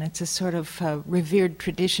novel, and it's a sort of revered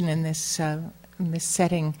tradition in this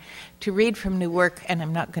setting to read from new work, and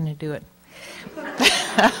I'm not going to do it.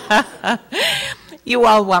 You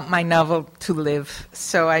all want my novel to live,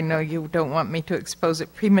 so I know you don't want me to expose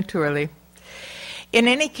it prematurely. In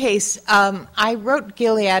any case, I wrote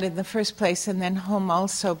Gilead in the first place and then Home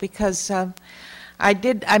also because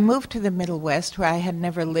I moved to the Middle West where I had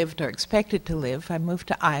never lived or expected to live. I moved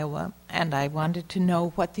to Iowa, and I wanted to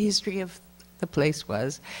know what the history of the place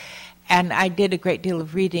was. And I did a great deal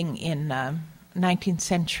of reading in 19th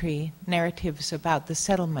century narratives about the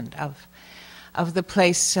settlement of the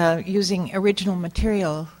place using original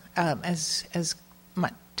material as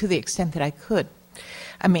to the extent that I could.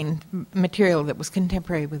 I mean, material that was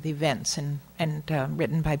contemporary with events and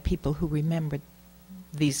written by people who remembered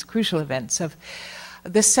these crucial events of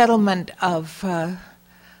the settlement of the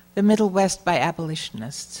Middle West by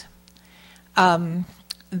abolitionists.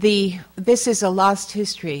 This is a lost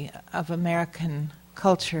history of American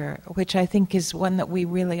culture, which I think is one that we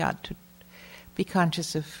really ought to be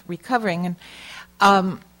conscious of recovering.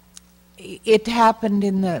 And it happened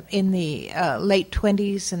in the late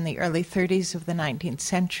 20s and the early 30s of the 19th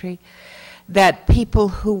century that people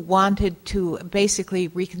who wanted to basically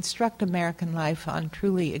reconstruct American life on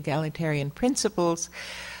truly egalitarian principles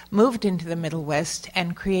moved into the Middle West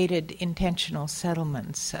and created intentional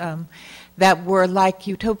settlements that were like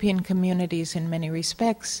utopian communities in many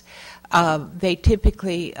respects. They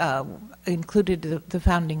typically included the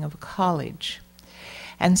founding of a college.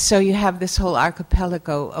 And so you have this whole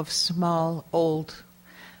archipelago of small, old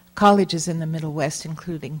colleges in the Middle West,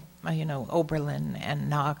 including, Oberlin and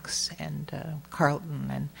Knox and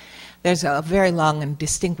Carleton. And there's a very long and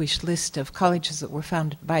distinguished list of colleges that were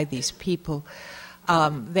founded by these people.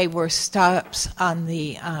 They were stops on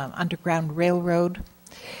the Underground Railroad.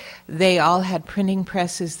 They all had printing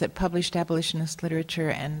presses that published abolitionist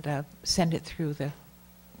literature and sent it through the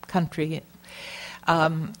country.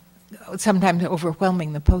 Sometimes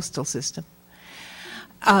overwhelming the postal system.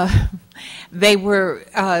 They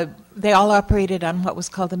all operated on what was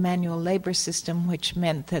called a manual labor system, which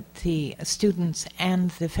meant that the students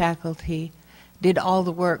and the faculty did all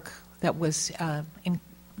the work that was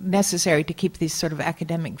necessary to keep these sort of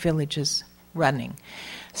academic villages running,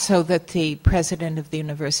 so that the president of the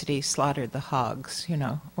university slaughtered the hogs,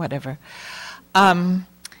 whatever.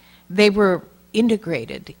 They were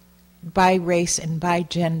integrated by race and by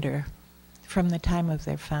gender from the time of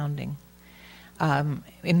their founding.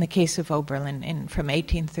 In the case of Oberlin, from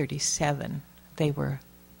 1837, they were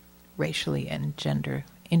racially and gender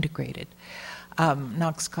integrated.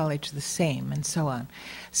 Knox College the same, and so on.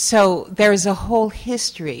 So there's a whole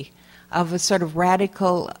history of a sort of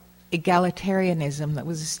radical egalitarianism that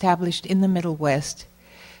was established in the Middle West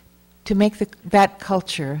to make that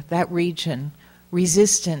culture, that region,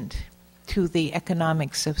 resistant to the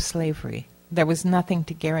economics of slavery. There was nothing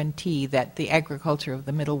to guarantee that the agriculture of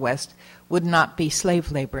the Middle West would not be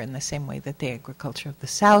slave labor in the same way that the agriculture of the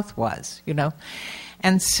South was,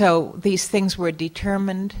 And so these things were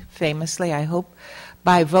determined, famously, I hope,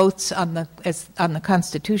 by votes on the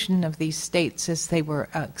constitution of these states as they were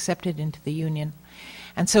accepted into the Union.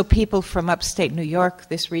 And so people from upstate New York,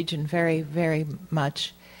 this region very, very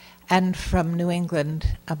much, and from New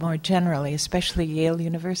England more generally, especially Yale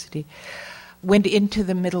University, went into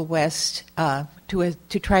the Middle West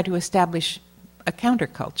to try to establish a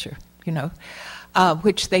counterculture,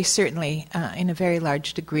 which they certainly, in a very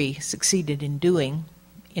large degree, succeeded in doing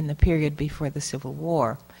in the period before the Civil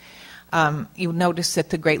War. You'll notice that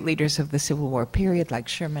the great leaders of the Civil War period, like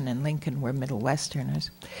Sherman and Lincoln, were Middle Westerners.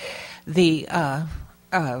 The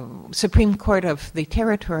Supreme Court of the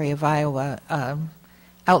Territory of Iowa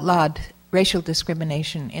outlawed racial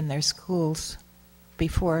discrimination in their schools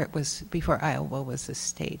before Iowa was a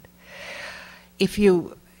state. If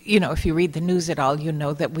you read the news at all, you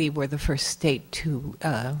know that we were the first state to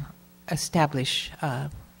establish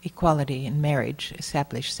equality in marriage,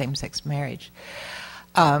 establish same-sex marriage.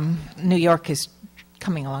 New York is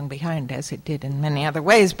coming along behind, as it did in many other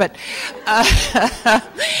ways. But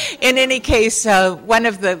in any case, one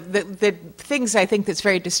of the things I think that's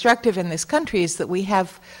very destructive in this country is that we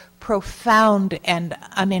have profound and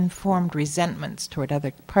uninformed resentments toward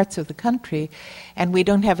other parts of the country, and we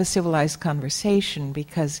don't have a civilized conversation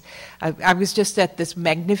because I was just at this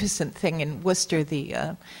magnificent thing in Worcester, the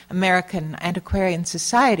American Antiquarian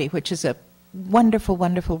Society, which is a wonderful,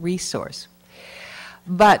 wonderful resource.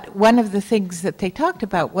 But one of the things that they talked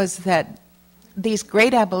about was that these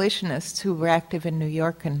great abolitionists who were active in New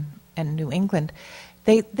York and New England,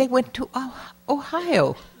 they went to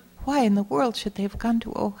Ohio. Why in the world should they have gone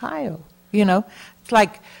to Ohio? You know, it's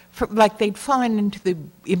like they'd fallen into the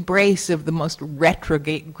embrace of the most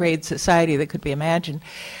retrograde society that could be imagined.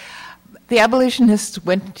 The abolitionists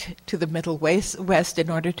went to the Middle West in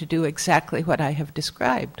order to do exactly what I have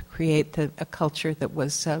described, create a culture that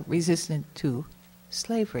was resistant to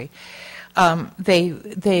slavery.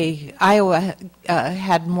 Iowa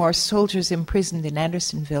had more soldiers imprisoned in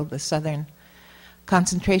Andersonville, the southern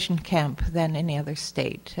concentration camp, than any other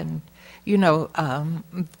state. And, you know,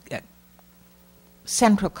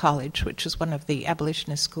 Central College, which was one of the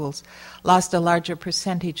abolitionist schools, lost a larger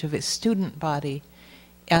percentage of its student body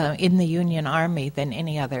in the Union Army than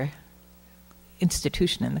any other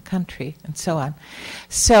institution in the country, and so on.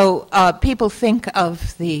 So people think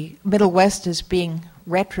of the Middle West as being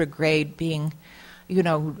retrograde, being, you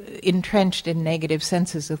know, entrenched in negative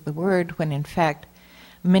senses of the word, when in fact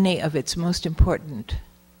many of its most important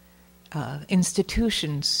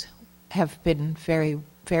institutions have been very,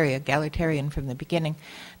 very egalitarian from the beginning.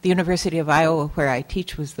 The University of Iowa, where I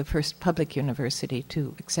teach, was the first public university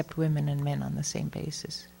to accept women and men on the same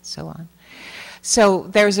basis, and so on. So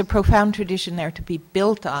there's a profound tradition there to be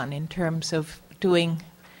built on in terms of doing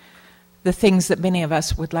the things that many of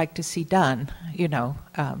us would like to see done, you know,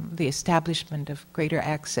 the establishment of greater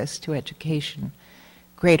access to education,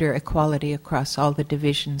 greater equality across all the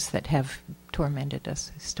divisions that have tormented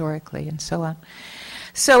us historically, and so on.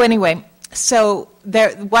 So anyway, so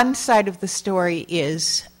there, one side of the story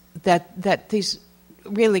is that these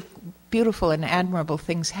really beautiful and admirable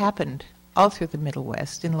things happened all through the Middle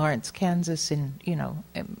West, in Lawrence, Kansas, in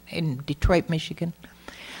Detroit, Michigan.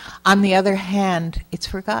 On the other hand, it's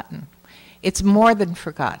forgotten. It's more than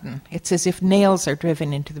forgotten. It's as if nails are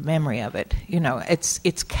driven into the memory of it. You know,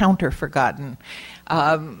 it's counter-forgotten.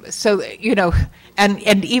 So, you know,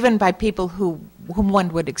 and even by people whom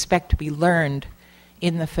one would expect to be learned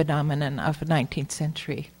in the phenomenon of 19th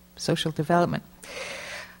century social development.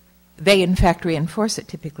 They, in fact, reinforce it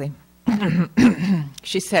typically.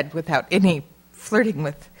 She said, without any flirting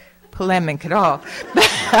with polemic at all.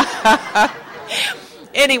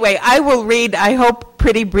 Anyway, I will read, I hope,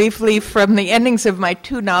 pretty briefly from the endings of my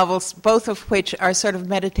two novels, both of which are sort of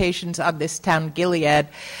meditations on this town, Gilead,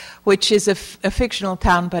 which is a fictional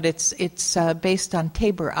town, but it's based on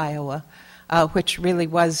Tabor, Iowa, which really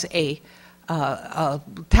was a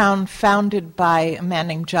town founded by a man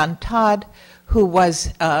named John Todd, who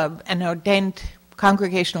was an ordained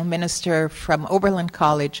congregational minister from Oberlin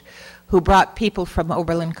College, who brought people from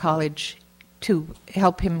Oberlin College to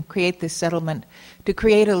help him create this settlement, to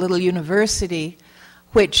create a little university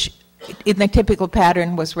which, in the typical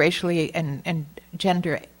pattern, was racially and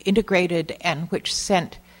gender integrated, and which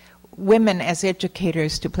sent women as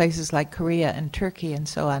educators to places like Korea and Turkey and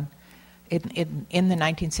so on in the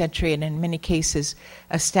 19th century, and in many cases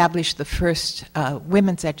established the first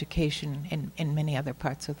women's education in many other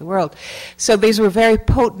parts of the world. So these were very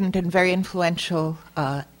potent and very influential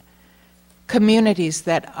communities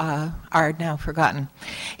that are now forgotten.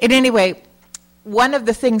 In any way, one of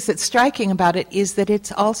the things that's striking about it is that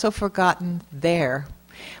it's also forgotten there.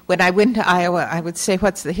 When I went to Iowa, I would say,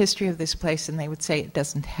 "What's the history of this place?" And they would say, "It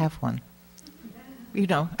doesn't have one." You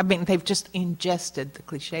know, I mean, they've just ingested the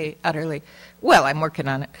cliche utterly. Well, I'm working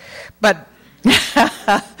on it. But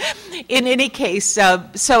in any case,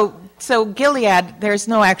 so Gilead, there's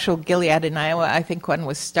no actual Gilead in Iowa. I think one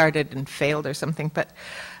was started and failed or something. But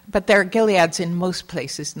there are Gileads in most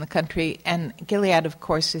places in the country. And Gilead, of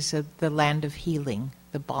course, is the land of healing.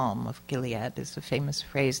 The balm of Gilead is a famous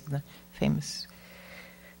phrase in the famous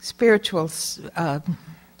spiritual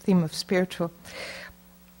theme of spiritual.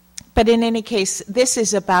 But in any case, this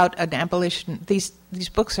is about an abolition. These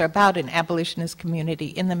books are about an abolitionist community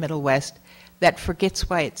in the Middle West that forgets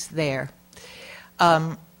why it's there.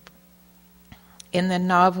 In the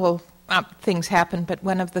novel, things happen, but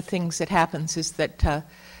one of the things that happens is that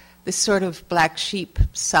this sort of black sheep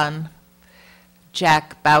son,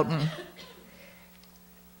 Jack Boughton,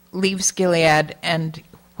 leaves Gilead, and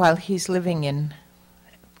while he's living in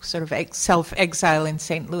sort of self-exile in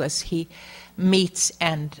St. Louis, he meets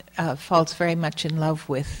and falls very much in love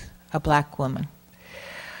with a black woman,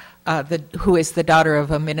 who is the daughter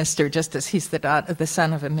of a minister, just as he's the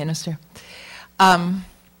son of a minister. One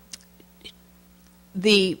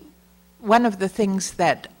of the things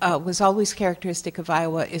that was always characteristic of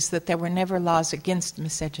Iowa is that there were never laws against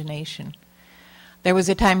miscegenation. There was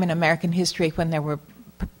a time in American history when there were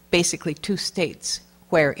basically two states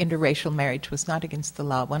where interracial marriage was not against the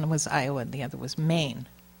law. One was Iowa and the other was Maine.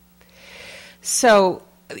 So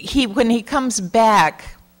when he comes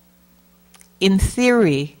back, in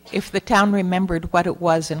theory, if the town remembered what it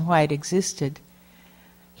was and why it existed,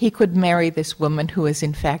 he could marry this woman who is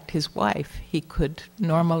in fact his wife. He could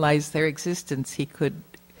normalize their existence. He could,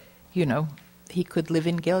 he could live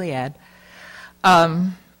in Gilead.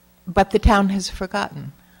 But the town has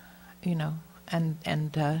forgotten, and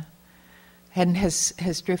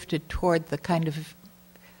has drifted toward the kind of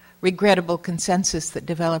regrettable consensus that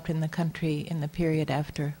developed in the country in the period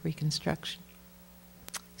after Reconstruction.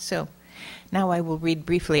 So, now I will read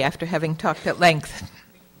briefly after having talked at length.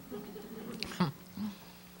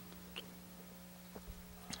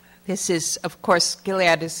 This is, of course,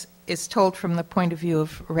 Gilead is told from the point of view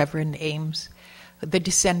of Reverend Ames, the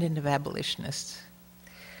descendant of abolitionists.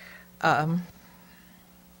 And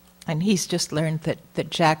he's just learned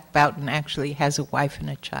that Jack Boughton actually has a wife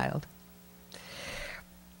and a child.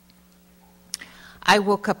 I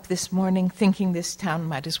woke up this morning thinking this town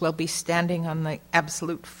might as well be standing on the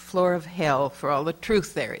absolute floor of hell for all the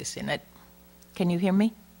truth there is in it. Can you hear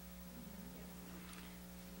me?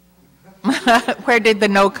 Where did the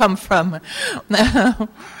no come from?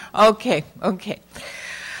 Okay.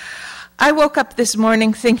 I woke up this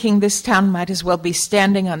morning thinking this town might as well be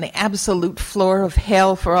standing on the absolute floor of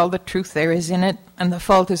hell for all the truth there is in it, and the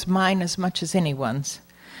fault is mine as much as anyone's.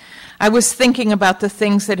 I was thinking about the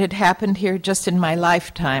things that had happened here just in my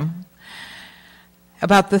lifetime,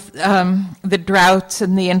 about the droughts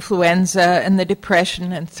and the influenza and the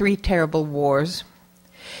depression and 3 terrible wars.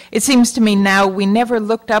 It seems to me now we never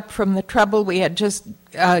looked up from the trouble we had just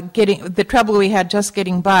getting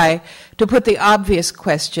by to put the obvious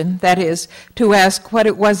question, that is, to ask what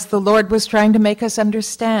it was the Lord was trying to make us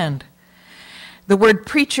understand. The word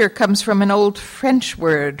preacher comes from an old French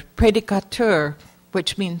word, prédicateur,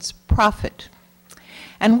 which means prophet.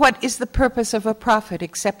 And what is the purpose of a prophet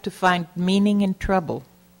except to find meaning in trouble?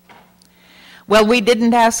 Well, we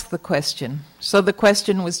didn't ask the question, so the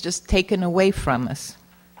question was just taken away from us.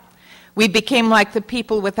 We became like the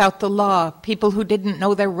people without the law, people who didn't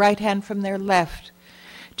know their right hand from their left,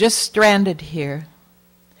 just stranded here.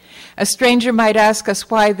 A stranger might ask us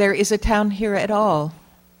why there is a town here at all.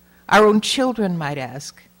 Our own children might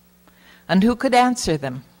ask. And who could answer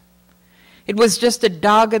them? It was just a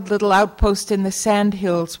dogged little outpost in the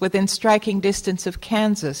sandhills within striking distance of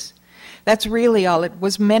Kansas. That's really all it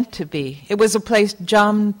was meant to be. It was a place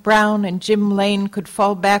John Brown and Jim Lane could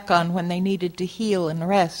fall back on when they needed to heal and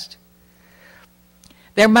rest.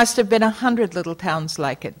 There must have been 100 little towns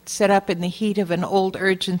like it, set up in the heat of an old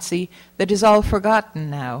urgency that is all forgotten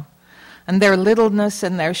now. And their littleness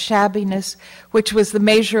and their shabbiness, which was the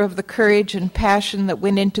measure of the courage and passion that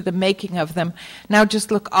went into the making of them, now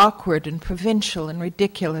just look awkward and provincial and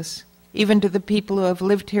ridiculous, even to the people who have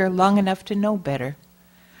lived here long enough to know better.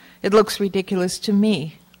 It looks ridiculous to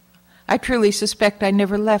me. I truly suspect I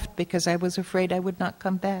never left because I was afraid I would not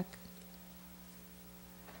come back.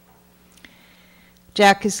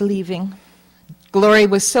 Jack is leaving. Glory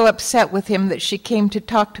was so upset with him that she came to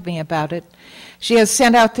talk to me about it. She has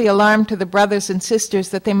sent out the alarm to the brothers and sisters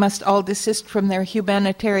that they must all desist from their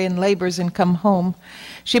humanitarian labors and come home.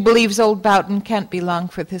 She believes old Boughton can't be long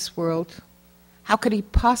for this world. How could he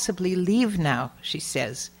possibly leave now, she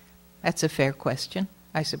says. That's a fair question,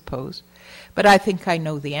 I suppose, but I think I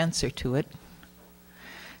know the answer to it.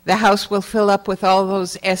 The house will fill up with all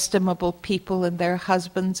those estimable people and their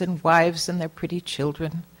husbands and wives and their pretty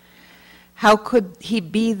children. How could he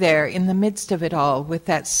be there in the midst of it all with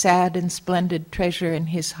that sad and splendid treasure in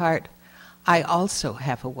his heart? I also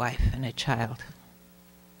have a wife and a child.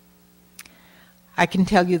 I can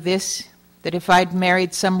tell you this, that if I'd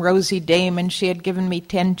married some rosy dame and she had given me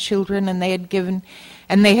 10 children and they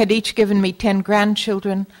had each given me 10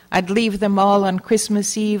 grandchildren, I'd leave them all on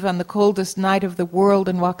Christmas Eve on the coldest night of the world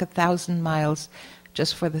and walk 1,000 miles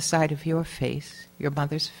just for the sight of your face, your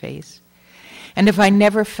mother's face. And if I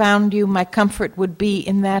never found you, my comfort would be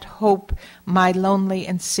in that hope, my lonely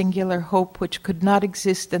and singular hope, which could not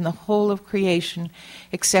exist in the whole of creation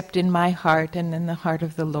except in my heart and in the heart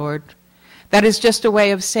of the Lord. That is just a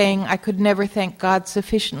way of saying I could never thank God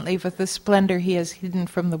sufficiently for the splendor he has hidden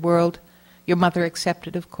from the world, your mother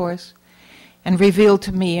accepted, of course, and revealed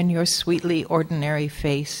to me in your sweetly ordinary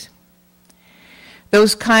face.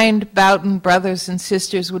 Those kind Boughton brothers and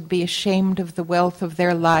sisters would be ashamed of the wealth of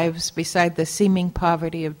their lives beside the seeming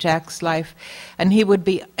poverty of Jack's life, and he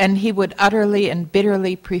would utterly and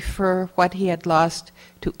bitterly prefer what he had lost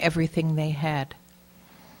to everything they had.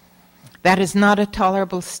 That is not a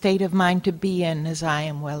tolerable state of mind to be in, as I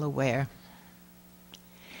am well aware.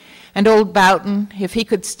 And old Boughton, if he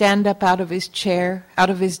could stand up out of his chair, out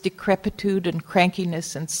of his decrepitude and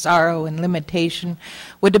crankiness and sorrow and limitation,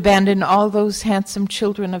 would abandon all those handsome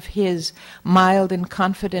children of his, mild and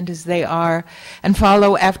confident as they are, and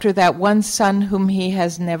follow after that one son whom he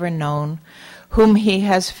has never known, whom he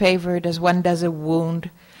has favored as one does a wound,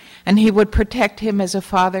 and he would protect him as a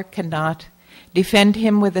father cannot, defend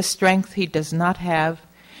him with a strength he does not have,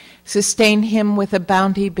 sustain him with a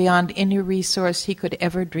bounty beyond any resource he could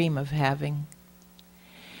ever dream of having.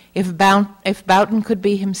 If Boughton could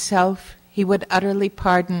be himself, he would utterly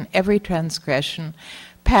pardon every transgression,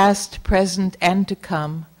 past, present, and to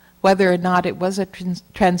come, whether or not it was a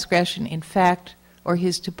transgression in fact or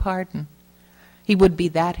his to pardon. He would be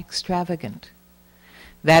that extravagant.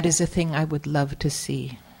 That is a thing I would love to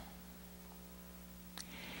see.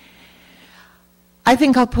 I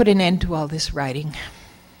think I'll put an end to all this writing.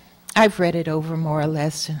 I've read it over more or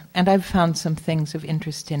less, and I've found some things of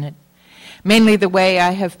interest in it, mainly the way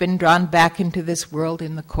I have been drawn back into this world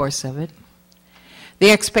in the course of it.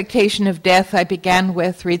 The expectation of death I began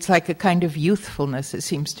with reads like a kind of youthfulness, it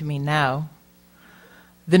seems to me now.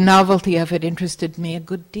 The novelty of it interested me a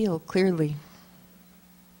good deal, clearly.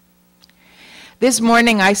 This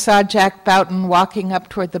morning I saw Jack Boughton walking up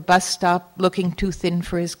toward the bus stop, looking too thin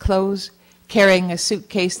for his clothes, carrying a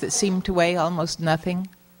suitcase that seemed to weigh almost nothing,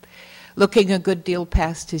 looking a good deal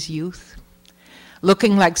past his youth,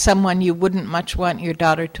 looking like someone you wouldn't much want your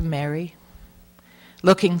daughter to marry,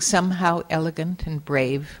 looking somehow elegant and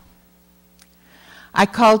brave. I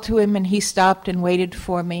called to him and he stopped and waited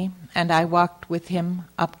for me, and I walked with him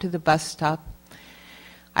up to the bus stop.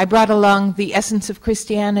 I brought along The Essence of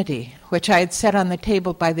Christianity, which I had set on the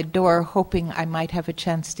table by the door, hoping I might have a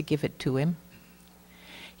chance to give it to him.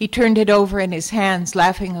 He turned it over in his hands,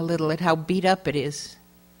 laughing a little at how beat up it is.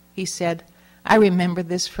 He said, "I remember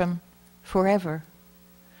this from forever."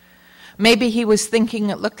 Maybe he was thinking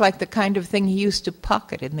it looked like the kind of thing he used to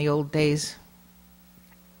pocket in the old days.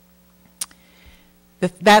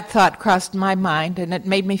 That thought crossed my mind, and it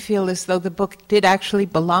made me feel as though the book did actually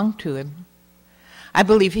belong to him. I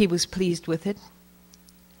believe he was pleased with it.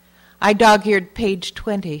 I dog-eared page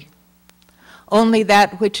 20. Only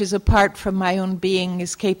that which is apart from my own being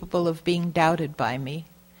is capable of being doubted by me.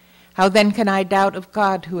 How then can I doubt of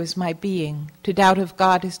God who is my being? To doubt of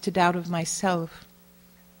God is to doubt of myself.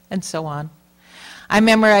 And so on. I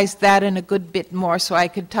memorized that and a good bit more so I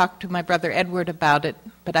could talk to my brother Edward about it,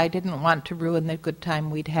 but I didn't want to ruin the good time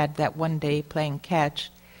we'd had that one day playing catch,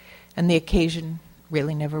 and the occasion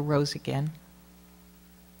really never rose again.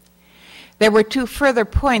 There were two further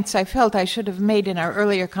points I felt I should have made in our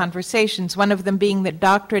earlier conversations, one of them being that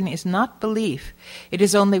doctrine is not belief. It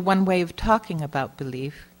is only one way of talking about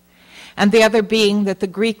belief. And the other being that the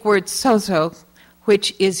Greek word sozo,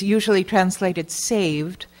 which is usually translated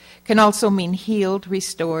saved, can also mean healed,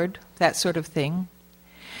 restored, that sort of thing.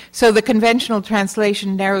 So the conventional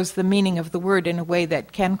translation narrows the meaning of the word in a way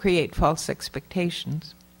that can create false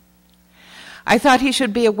expectations. I thought he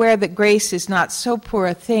should be aware that grace is not so poor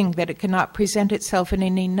a thing that it cannot present itself in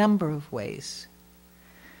any number of ways.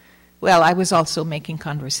 Well, I was also making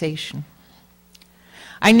conversation.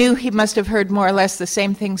 I knew he must have heard more or less the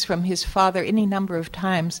same things from his father any number of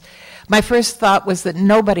times. My first thought was that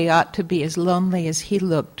nobody ought to be as lonely as he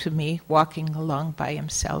looked to me walking along by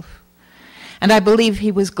himself. And I believe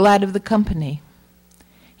he was glad of the company.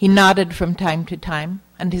 He nodded from time to time,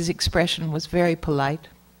 and his expression was very polite.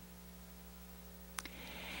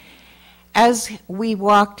 As we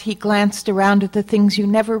walked, he glanced around at the things you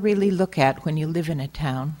never really look at when you live in a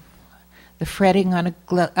town. The fretting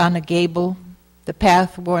on a gable, the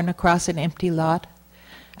path worn across an empty lot,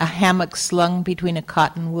 a hammock slung between a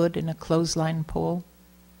cottonwood and a clothesline pole.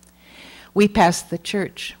 We passed the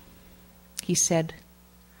church. He said,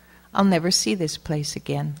 "I'll never see this place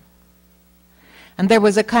again." And there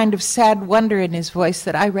was a kind of sad wonder in his voice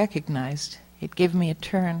that I recognized. It gave me a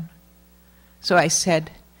turn. So I said,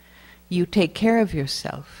 "You take care of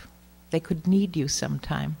yourself. They could need you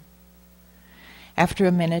sometime." After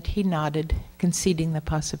a minute, he nodded, conceding the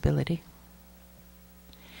possibility.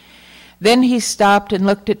 Then he stopped and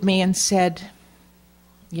looked at me and said,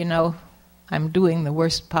 "You know, I'm doing the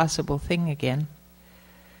worst possible thing again.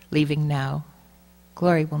 Leaving now.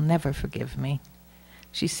 Glory will never forgive me.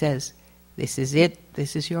 She says, 'This is it.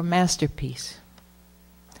 This is your masterpiece.'"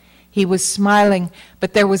 He was smiling,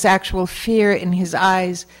 but there was actual fear in his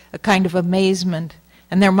eyes, a kind of amazement,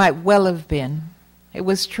 and there might well have been. It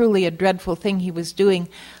was truly a dreadful thing he was doing,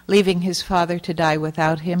 leaving his father to die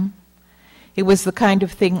without him. It was the kind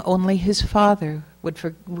of thing only his father would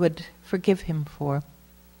forgive him for.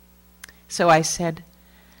 So I said,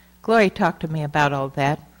 "Glory talked to me about all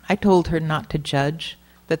that. I told her not to judge,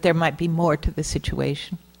 that there might be more to the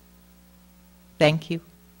situation. Thank you.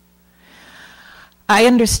 I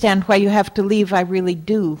understand why you have to leave, I really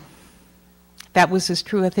do. That was as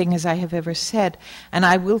true a thing as I have ever said. And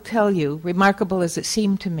I will tell you, remarkable as it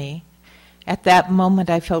seemed to me, at that moment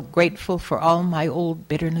I felt grateful for all my old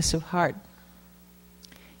bitterness of heart.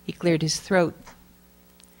 He cleared his throat.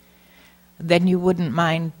 Then you wouldn't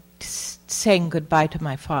mind saying goodbye to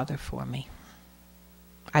my father for me.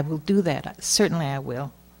 I will do that. Certainly I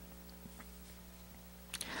will.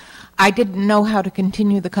 I didn't know how to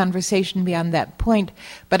continue the conversation beyond that point,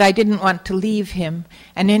 but I didn't want to leave him,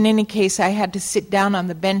 and in any case I had to sit down on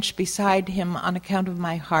the bench beside him on account of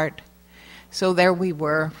my heart. So there we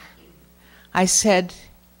were. I said,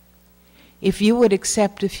 if you would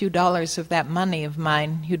accept a few dollars of that money of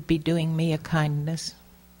mine, you'd be doing me a kindness.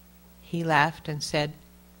 He laughed and said,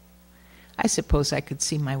 I suppose I could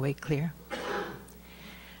see my way clear.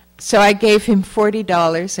 So I gave him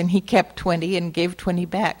 $40, and he kept 20 and gave 20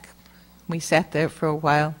 back. We sat there for a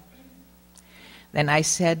while. Then I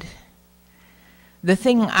said, the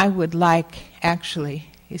thing I would like,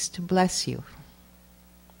 actually, is to bless you.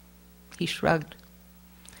 He shrugged.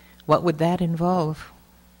 What would that involve?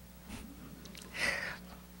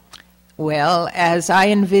 Well, as I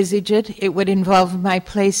envisage it, it would involve my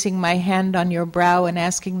placing my hand on your brow and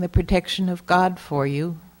asking the protection of God for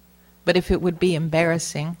you. But if it would be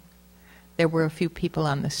embarrassing, there were a few people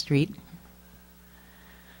on the street.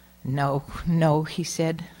 No, he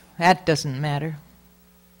said, that doesn't matter.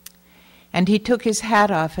 And he took his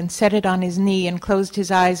hat off and set it on his knee and closed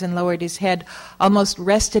his eyes and lowered his head, almost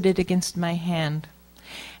rested it against my hand.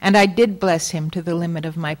 And I did bless him to the limit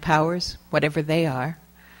of my powers, whatever they are,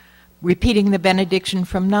 repeating the benediction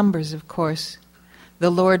from Numbers, of course.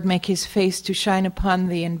 The Lord make his face to shine upon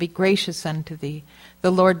thee and be gracious unto thee.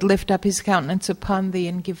 The Lord lift up his countenance upon thee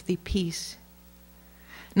and give thee peace.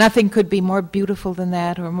 Nothing could be more beautiful than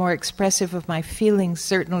that, or more expressive of my feelings,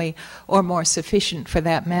 certainly, or more sufficient for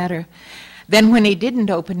that matter. Then when he didn't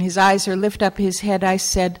open his eyes or lift up his head, I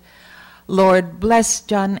said, Lord, bless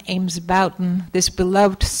John Ames Boughton, this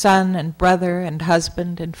beloved son and brother and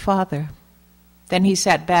husband and father. Then he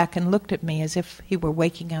sat back and looked at me as if he were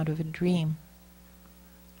waking out of a dream.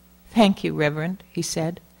 Thank you, Reverend, he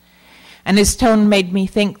said. And his tone made me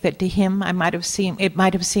think that to him it might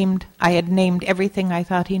have seemed I had named everything I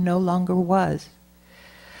thought he no longer was,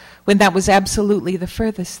 when that was absolutely the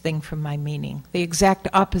furthest thing from my meaning, the exact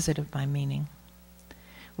opposite of my meaning.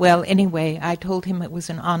 Well, anyway, I told him it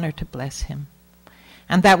was an honor to bless him,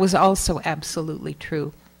 and that was also absolutely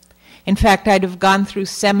true. In fact, I'd have gone through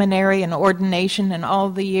seminary and ordination and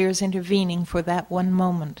all the years intervening for that one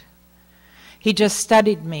moment. He just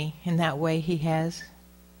studied me in that way he has.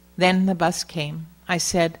 Then the bus came. I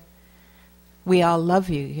said, we all love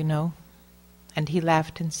you, you know. And he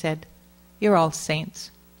laughed and said, you're all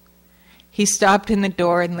saints. He stopped in the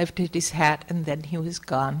door and lifted his hat, and then he was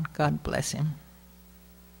gone. God bless him.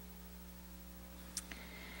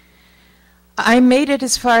 I made it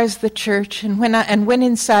as far as the church and went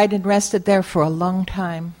inside and rested there for a long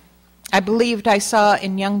time. I believed I saw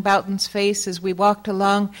in young Boughton's face as we walked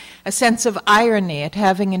along a sense of irony at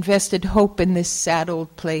having invested hope in this sad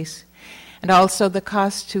old place, and also the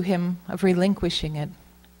cost to him of relinquishing it.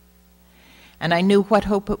 And I knew what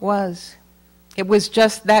hope it was. It was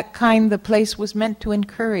just that kind the place was meant to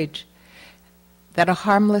encourage, that a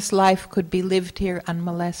harmless life could be lived here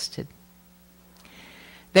unmolested.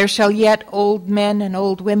 There shall yet old men and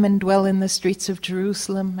old women dwell in the streets of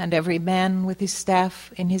Jerusalem, and every man with his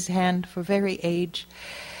staff in his hand for very age.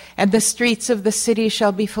 And the streets of the city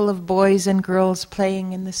shall be full of boys and girls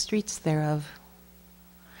playing in the streets thereof.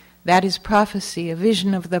 That is prophecy, a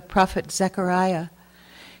vision of the prophet Zechariah.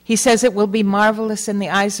 He says it will be marvelous in the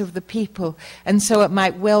eyes of the people, and so it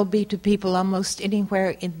might well be to people almost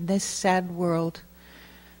anywhere in this sad world.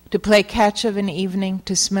 To play catch of an evening,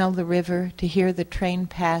 to smell the river, to hear the train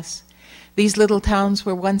pass. These little towns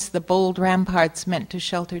were once the bold ramparts meant to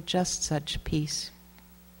shelter just such peace.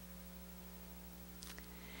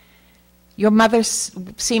 Your mother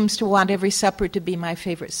seems to want every supper to be my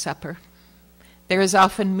favorite supper. There is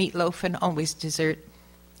often meatloaf and always dessert.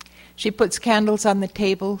 She puts candles on the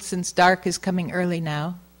table, since dark is coming early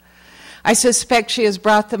now. I suspect she has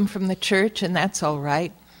brought them from the church, and that's all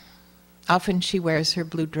right. Often she wears her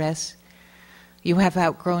blue dress. You have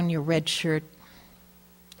outgrown your red shirt.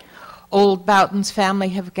 Old Boughton's family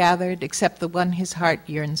have gathered, except the one his heart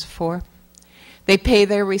yearns for. They pay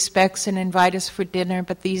their respects and invite us for dinner,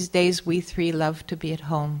 but these days we three love to be at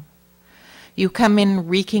home. You come in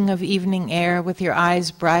reeking of evening air, with your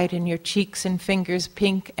eyes bright and your cheeks and fingers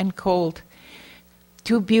pink and cold.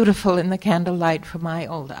 too beautiful in the candlelight for my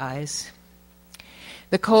old eyes.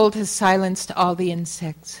 The cold has silenced all the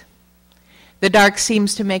insects. The dark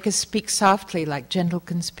seems to make us speak softly like gentle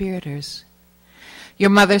conspirators. Your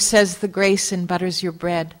mother says the grace and butters your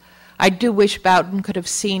bread. I do wish Bowden could have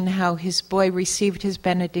seen how his boy received his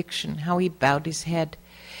benediction, how he bowed his head.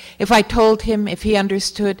 If I told him, if he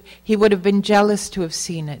understood, he would have been jealous to have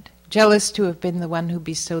seen it, jealous to have been the one who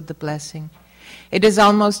bestowed the blessing. It is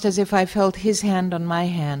almost as if I felt his hand on my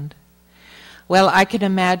hand. Well, I can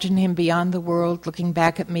imagine him beyond the world looking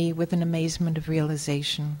back at me with an amazement of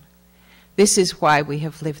realization. This is why we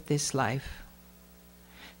have lived this life.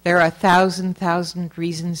 There are 1,000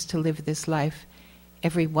 reasons to live this life,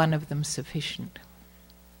 every one of them sufficient.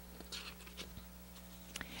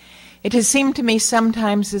 It has seemed to me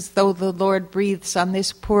sometimes as though the Lord breathes on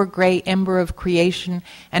this poor gray ember of creation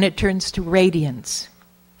and it turns to radiance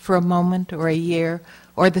for a moment or a year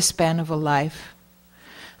or the span of a life.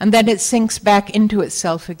 And then it sinks back into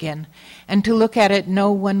itself again. And to look at it,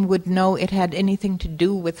 no one would know it had anything to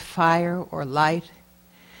do with fire or light.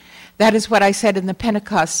 That is what I said in the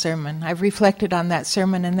Pentecost sermon. I've reflected on that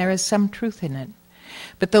sermon, and there is some truth in it.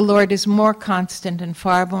 But the Lord is more constant and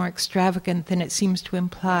far more extravagant than it seems to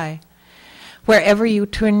imply. Wherever you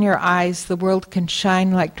turn your eyes, the world can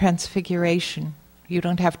shine like transfiguration. You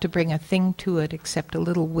don't have to bring a thing to it except a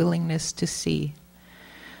little willingness to see.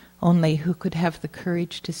 Only who could have the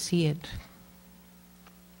courage to see it?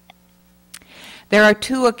 There are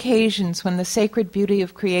two occasions when the sacred beauty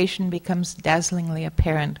of creation becomes dazzlingly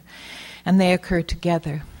apparent, and they occur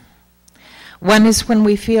together. One is when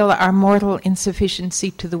we feel our mortal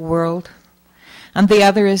insufficiency to the world, and the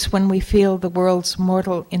other is when we feel the world's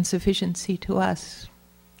mortal insufficiency to us.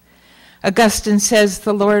 Augustine says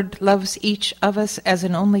the Lord loves each of us as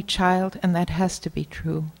an only child, and that has to be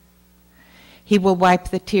true. He will wipe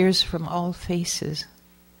the tears from all faces.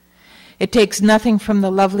 It takes nothing from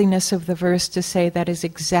the loveliness of the verse to say that is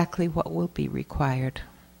exactly what will be required.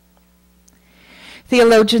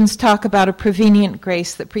 Theologians talk about a prevenient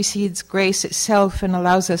grace that precedes grace itself and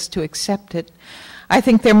allows us to accept it. I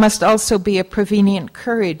think there must also be a prevenient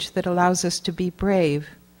courage that allows us to be brave.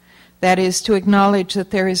 That is, to acknowledge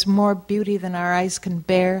that there is more beauty than our eyes can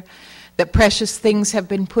bear, that precious things have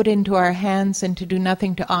been put into our hands, and to do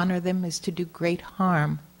nothing to honor them is to do great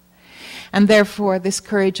harm. And therefore this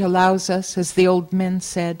courage allows us, as the old men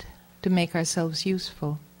said, to make ourselves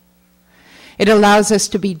useful. It allows us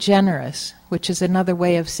to be generous, which is another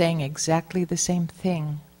way of saying exactly the same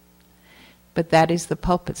thing. But that is the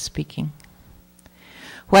pulpit speaking.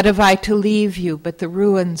 What have I to leave you but the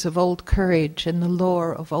ruins of old courage and the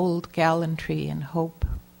lore of old gallantry and hope?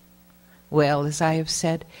 Well, as I have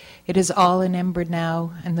said, it is all an ember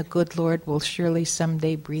now, and the good Lord will surely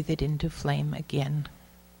someday breathe it into flame again.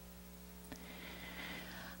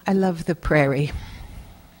 I love the prairie.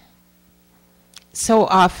 So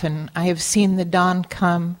often I have seen the dawn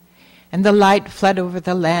come and the light flood over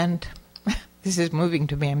the land. This is moving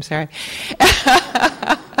to me, I'm sorry.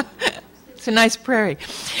 It's a nice prairie.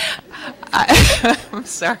 I'm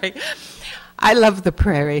sorry. I love the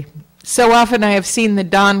prairie. So often I have seen the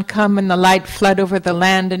dawn come and the light flood over the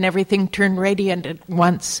land and everything turn radiant at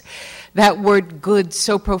once. That word good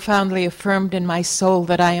so profoundly affirmed in my soul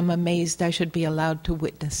that I am amazed I should be allowed to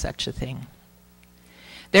witness such a thing.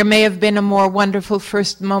 There may have been a more wonderful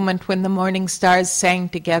first moment when the morning stars sang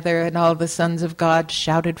together and all the sons of God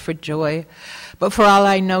shouted for joy. But for all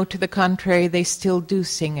I know to the contrary, they still do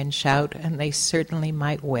sing and shout, and they certainly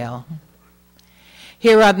might well.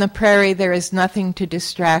 Here on the prairie there is nothing to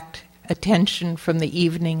distract attention from the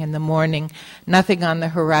evening and the morning, nothing on the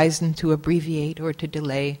horizon to abbreviate or to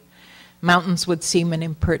delay. Mountains would seem an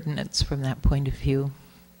impertinence from that point of view.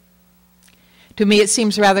 To me it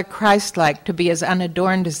seems rather Christ-like to be as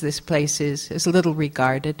unadorned as this place is, as little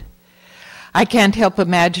regarded. I can't help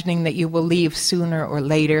imagining that you will leave sooner or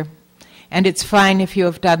later, and it's fine if you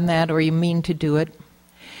have done that or you mean to do it.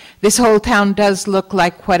 This whole town does look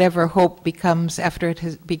like whatever hope becomes after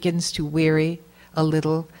it begins to weary a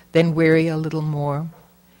little, then weary a little more.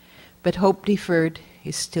 But hope deferred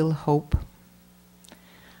is still hope.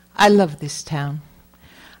 I love this town.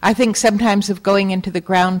 I think sometimes of going into the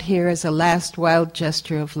ground here as a last wild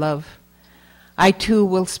gesture of love. I too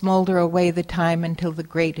will smolder away the time until the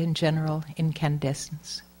great and general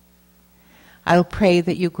incandescence. I'll pray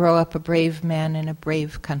that you grow up a brave man in a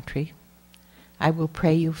brave country. I will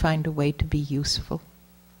pray you find a way to be useful.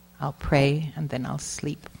 I'll pray and then I'll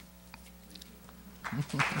sleep.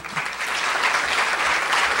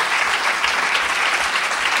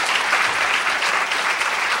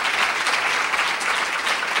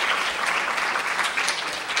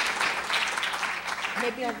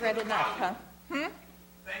 Maybe I've read enough, huh? Thank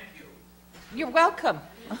you. You're welcome.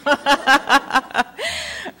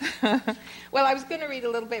 Well, I was going to read a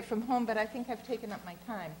little bit from home, but I think I've taken up my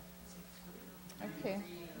time. Okay.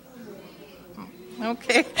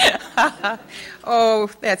 Oh,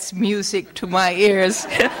 that's music to my ears.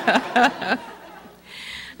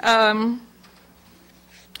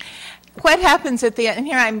 What happens at the end? And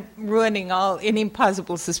here I'm ruining any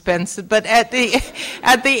possible suspense. But at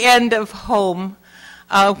the end of Home,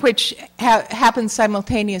 which happens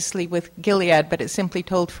simultaneously with Gilead, but it's simply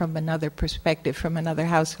told from another perspective, from another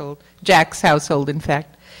household, Jack's household, in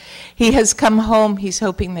fact. He has come home. He's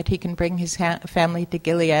hoping that he can bring his family to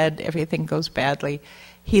Gilead. Everything goes badly.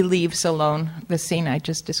 He leaves alone, the scene I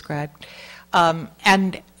just described.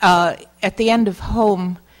 And at the end of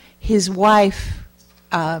Home, his wife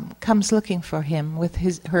comes looking for him with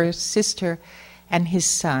her sister and his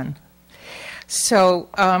son. So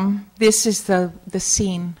this is the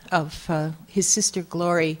scene of his sister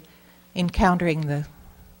Glory encountering the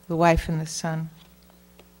wife and the son.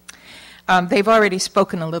 They've already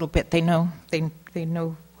spoken a little bit. They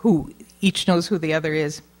know who each knows who the other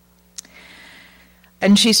is,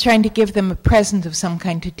 and she's trying to give them a present of some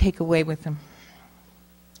kind to take away with them.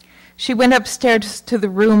 She went upstairs to the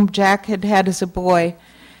room Jack had had as a boy,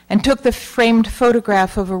 and took the framed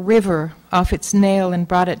photograph of a river off its nail and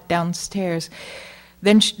brought it downstairs.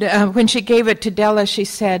 Then, when she gave it to Della, she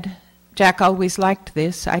said, "Jack always liked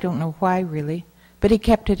this. I don't know why, really, but he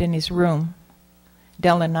kept it in his room."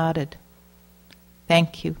 Della nodded.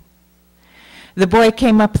 "Thank you." The boy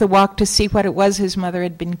came up the walk to see what it was his mother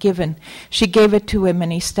had been given. She gave it to him,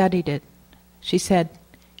 and he studied it. She said,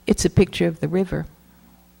 "It's a picture of the river."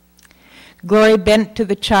 Glory bent to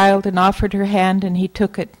the child and offered her hand, and he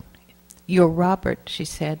took it. "You're Robert," she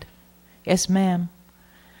said. "Yes, ma'am."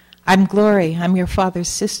 "I'm Glory. I'm your father's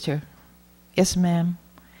sister." "Yes, ma'am."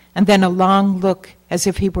 And then a long look, as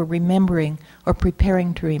if he were remembering or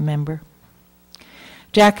preparing to remember.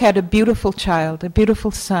 Jack had a beautiful child, a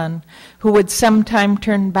beautiful son, who would sometime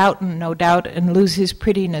turn Boughton, no doubt, and lose his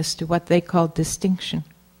prettiness to what they called distinction.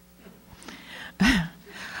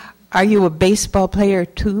 "Are you a baseball player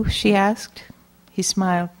too?" she asked. He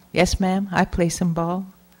smiled. "Yes, ma'am, I play some ball."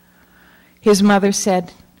 His mother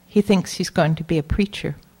said, "He thinks he's going to be a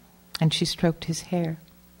preacher," and she stroked his hair.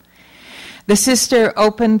 The sister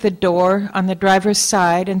opened the door on the driver's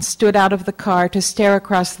side and stood out of the car to stare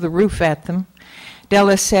across the roof at them.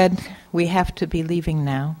 Della said, "We have to be leaving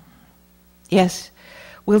now." "Yes.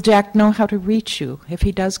 Will Jack know how to reach you if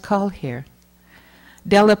he does call here?"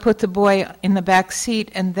 Della put the boy in the back seat,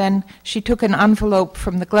 and then she took an envelope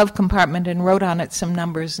from the glove compartment and wrote on it some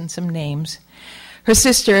numbers and some names. Her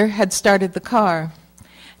sister had started the car.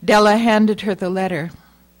 Della handed her the letter.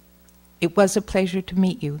 "It was a pleasure to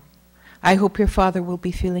meet you. I hope your father will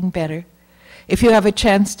be feeling better. If you have a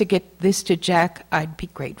chance to get this to Jack, I'd be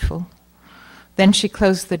grateful." Then she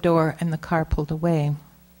closed the door and the car pulled away.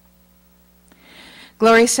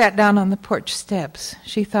 Glory sat down on the porch steps.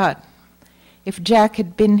 She thought, if Jack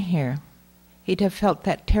had been here, he'd have felt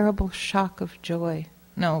that terrible shock of joy.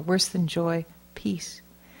 No, worse than joy, peace,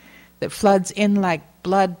 that floods in like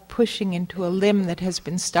blood pushing into a limb that has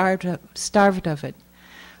been starved of it,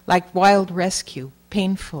 like wild rescue,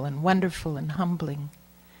 painful and wonderful and humbling,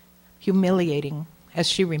 humiliating, as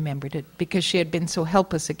she remembered it, because she had been so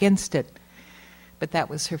helpless against it. But that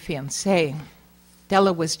was her fiancé.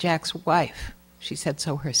 Della was Jack's wife. She said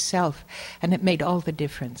so herself, and it made all the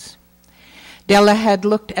difference. Della had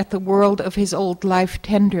looked at the world of his old life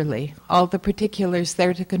tenderly, all the particulars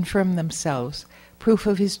there to confirm themselves, proof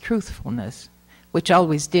of his truthfulness, which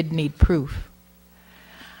always did need proof.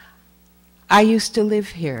 "I used to live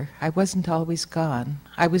here. I wasn't always gone.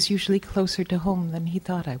 I was usually closer to home than he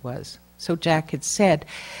thought I was," so Jack had said,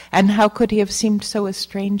 and how could he have seemed so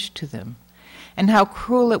estranged to them? And how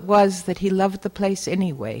cruel it was that he loved the place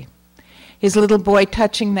anyway. His little boy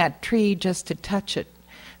touching that tree just to touch it,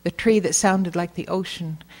 the tree that sounded like the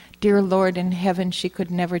ocean. Dear Lord in heaven, she could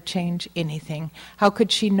never change anything. How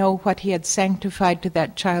could she know what he had sanctified to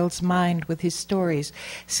that child's mind with his stories,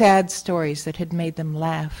 sad stories that had made them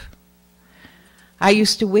laugh? "I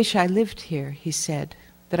used to wish I lived here," he said,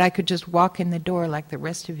 "that I could just walk in the door like the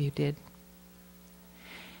rest of you did."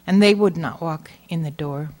 And they would not walk in the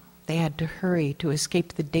door. They had to hurry to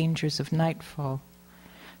escape the dangers of nightfall.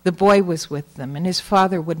 The boy was with them, and his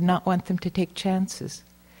father would not want them to take chances.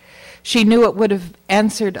 She knew it would have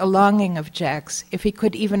answered a longing of Jack's if he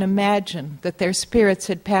could even imagine that their spirits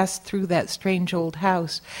had passed through that strange old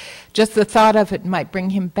house. Just the thought of it might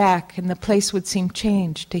bring him back, and the place would seem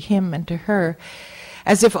changed to him and to her.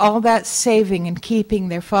 as if all that saving and keeping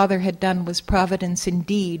their father had done was providence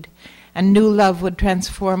indeed, and new love would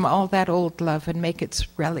transform all that old love and make its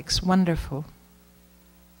relics wonderful.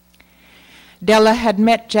 Della had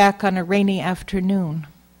met Jack on a rainy afternoon.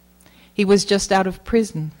 He was just out of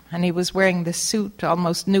prison, and he was wearing the suit,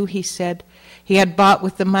 almost new, he said, he had bought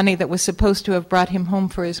with the money that was supposed to have brought him home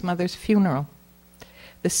for his mother's funeral.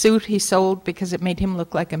 The suit he sold because it made him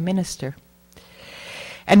look like a minister.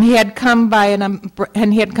 And he had come by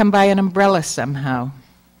an umbrella somehow.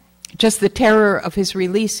 Just the terror of his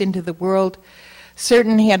release into the world,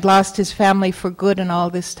 certain he had lost his family for good in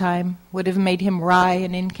all this time, would have made him wry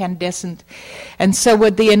and incandescent, and so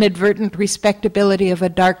would the inadvertent respectability of a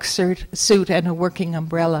dark suit and a working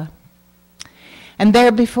umbrella. And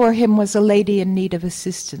there before him was a lady in need of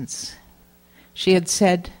assistance. She had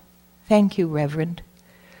said, "Thank you, Reverend."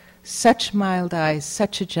 Such mild eyes,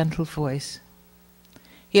 such a gentle voice.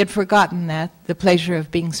 He had forgotten that, the pleasure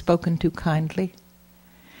of being spoken to kindly.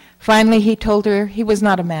 Finally, he told her he was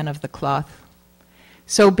not a man of the cloth.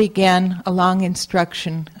 So began a long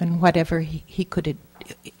instruction in whatever he could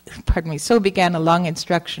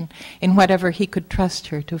trust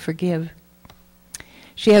her to forgive.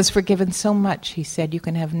 She has forgiven so much, he said, you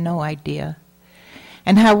can have no idea.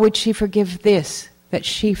 And how would she forgive this, that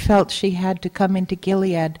she felt she had to come into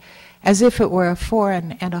Gilead as if it were a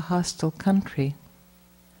foreign and a hostile country?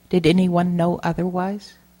 Did anyone know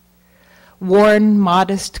otherwise? Worn,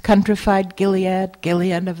 modest, countrified Gilead,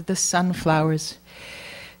 Gilead of the sunflowers.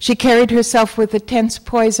 She carried herself with the tense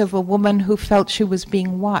poise of a woman who felt she was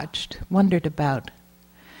being watched, wondered about.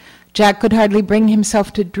 Jack could hardly bring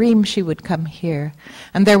himself to dream she would come here,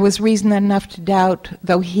 and there was reason enough to doubt,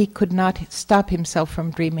 though he could not stop himself from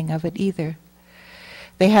dreaming of it either.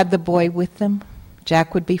 They had the boy with them.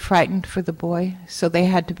 Jack would be frightened for the boy, so they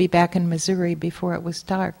had to be back in Missouri before it was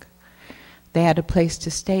dark. They had a place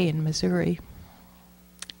to stay in Missouri.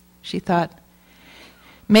 She thought,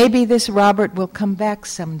 maybe this Robert will come back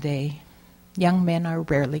someday. Young men are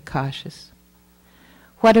rarely cautious.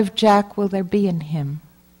 What of Jack will there be in him?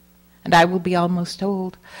 And I will be almost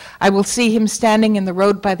old. I will see him standing in the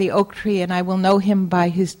road by the oak tree, and I will know him by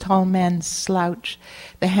his tall man's slouch,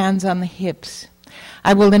 the hands on the hips.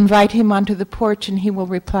 I will invite him onto the porch, and he will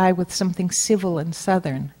reply with something civil and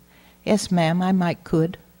southern. Yes, ma'am, I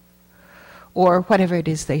could. Or whatever it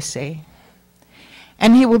is they say.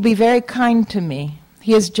 And he will be very kind to me.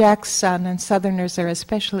 He is Jack's son, and Southerners are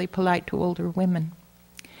especially polite to older women.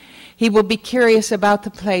 He will be curious about the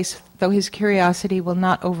place, though his curiosity will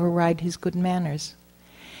not override his good manners.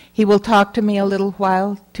 He will talk to me a little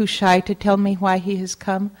while, too shy to tell me why he has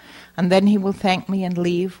come, and then he will thank me and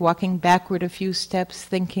leave, walking backward a few steps,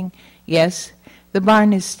 thinking, yes, the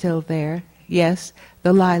barn is still there, yes,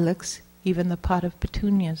 the lilacs, even the pot of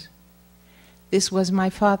petunias. This was my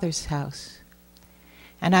father's house.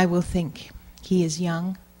 And I will think, he is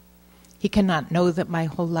young. He cannot know that my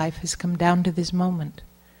whole life has come down to this moment,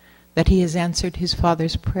 that he has answered his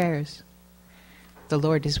father's prayers. The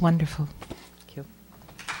Lord is wonderful.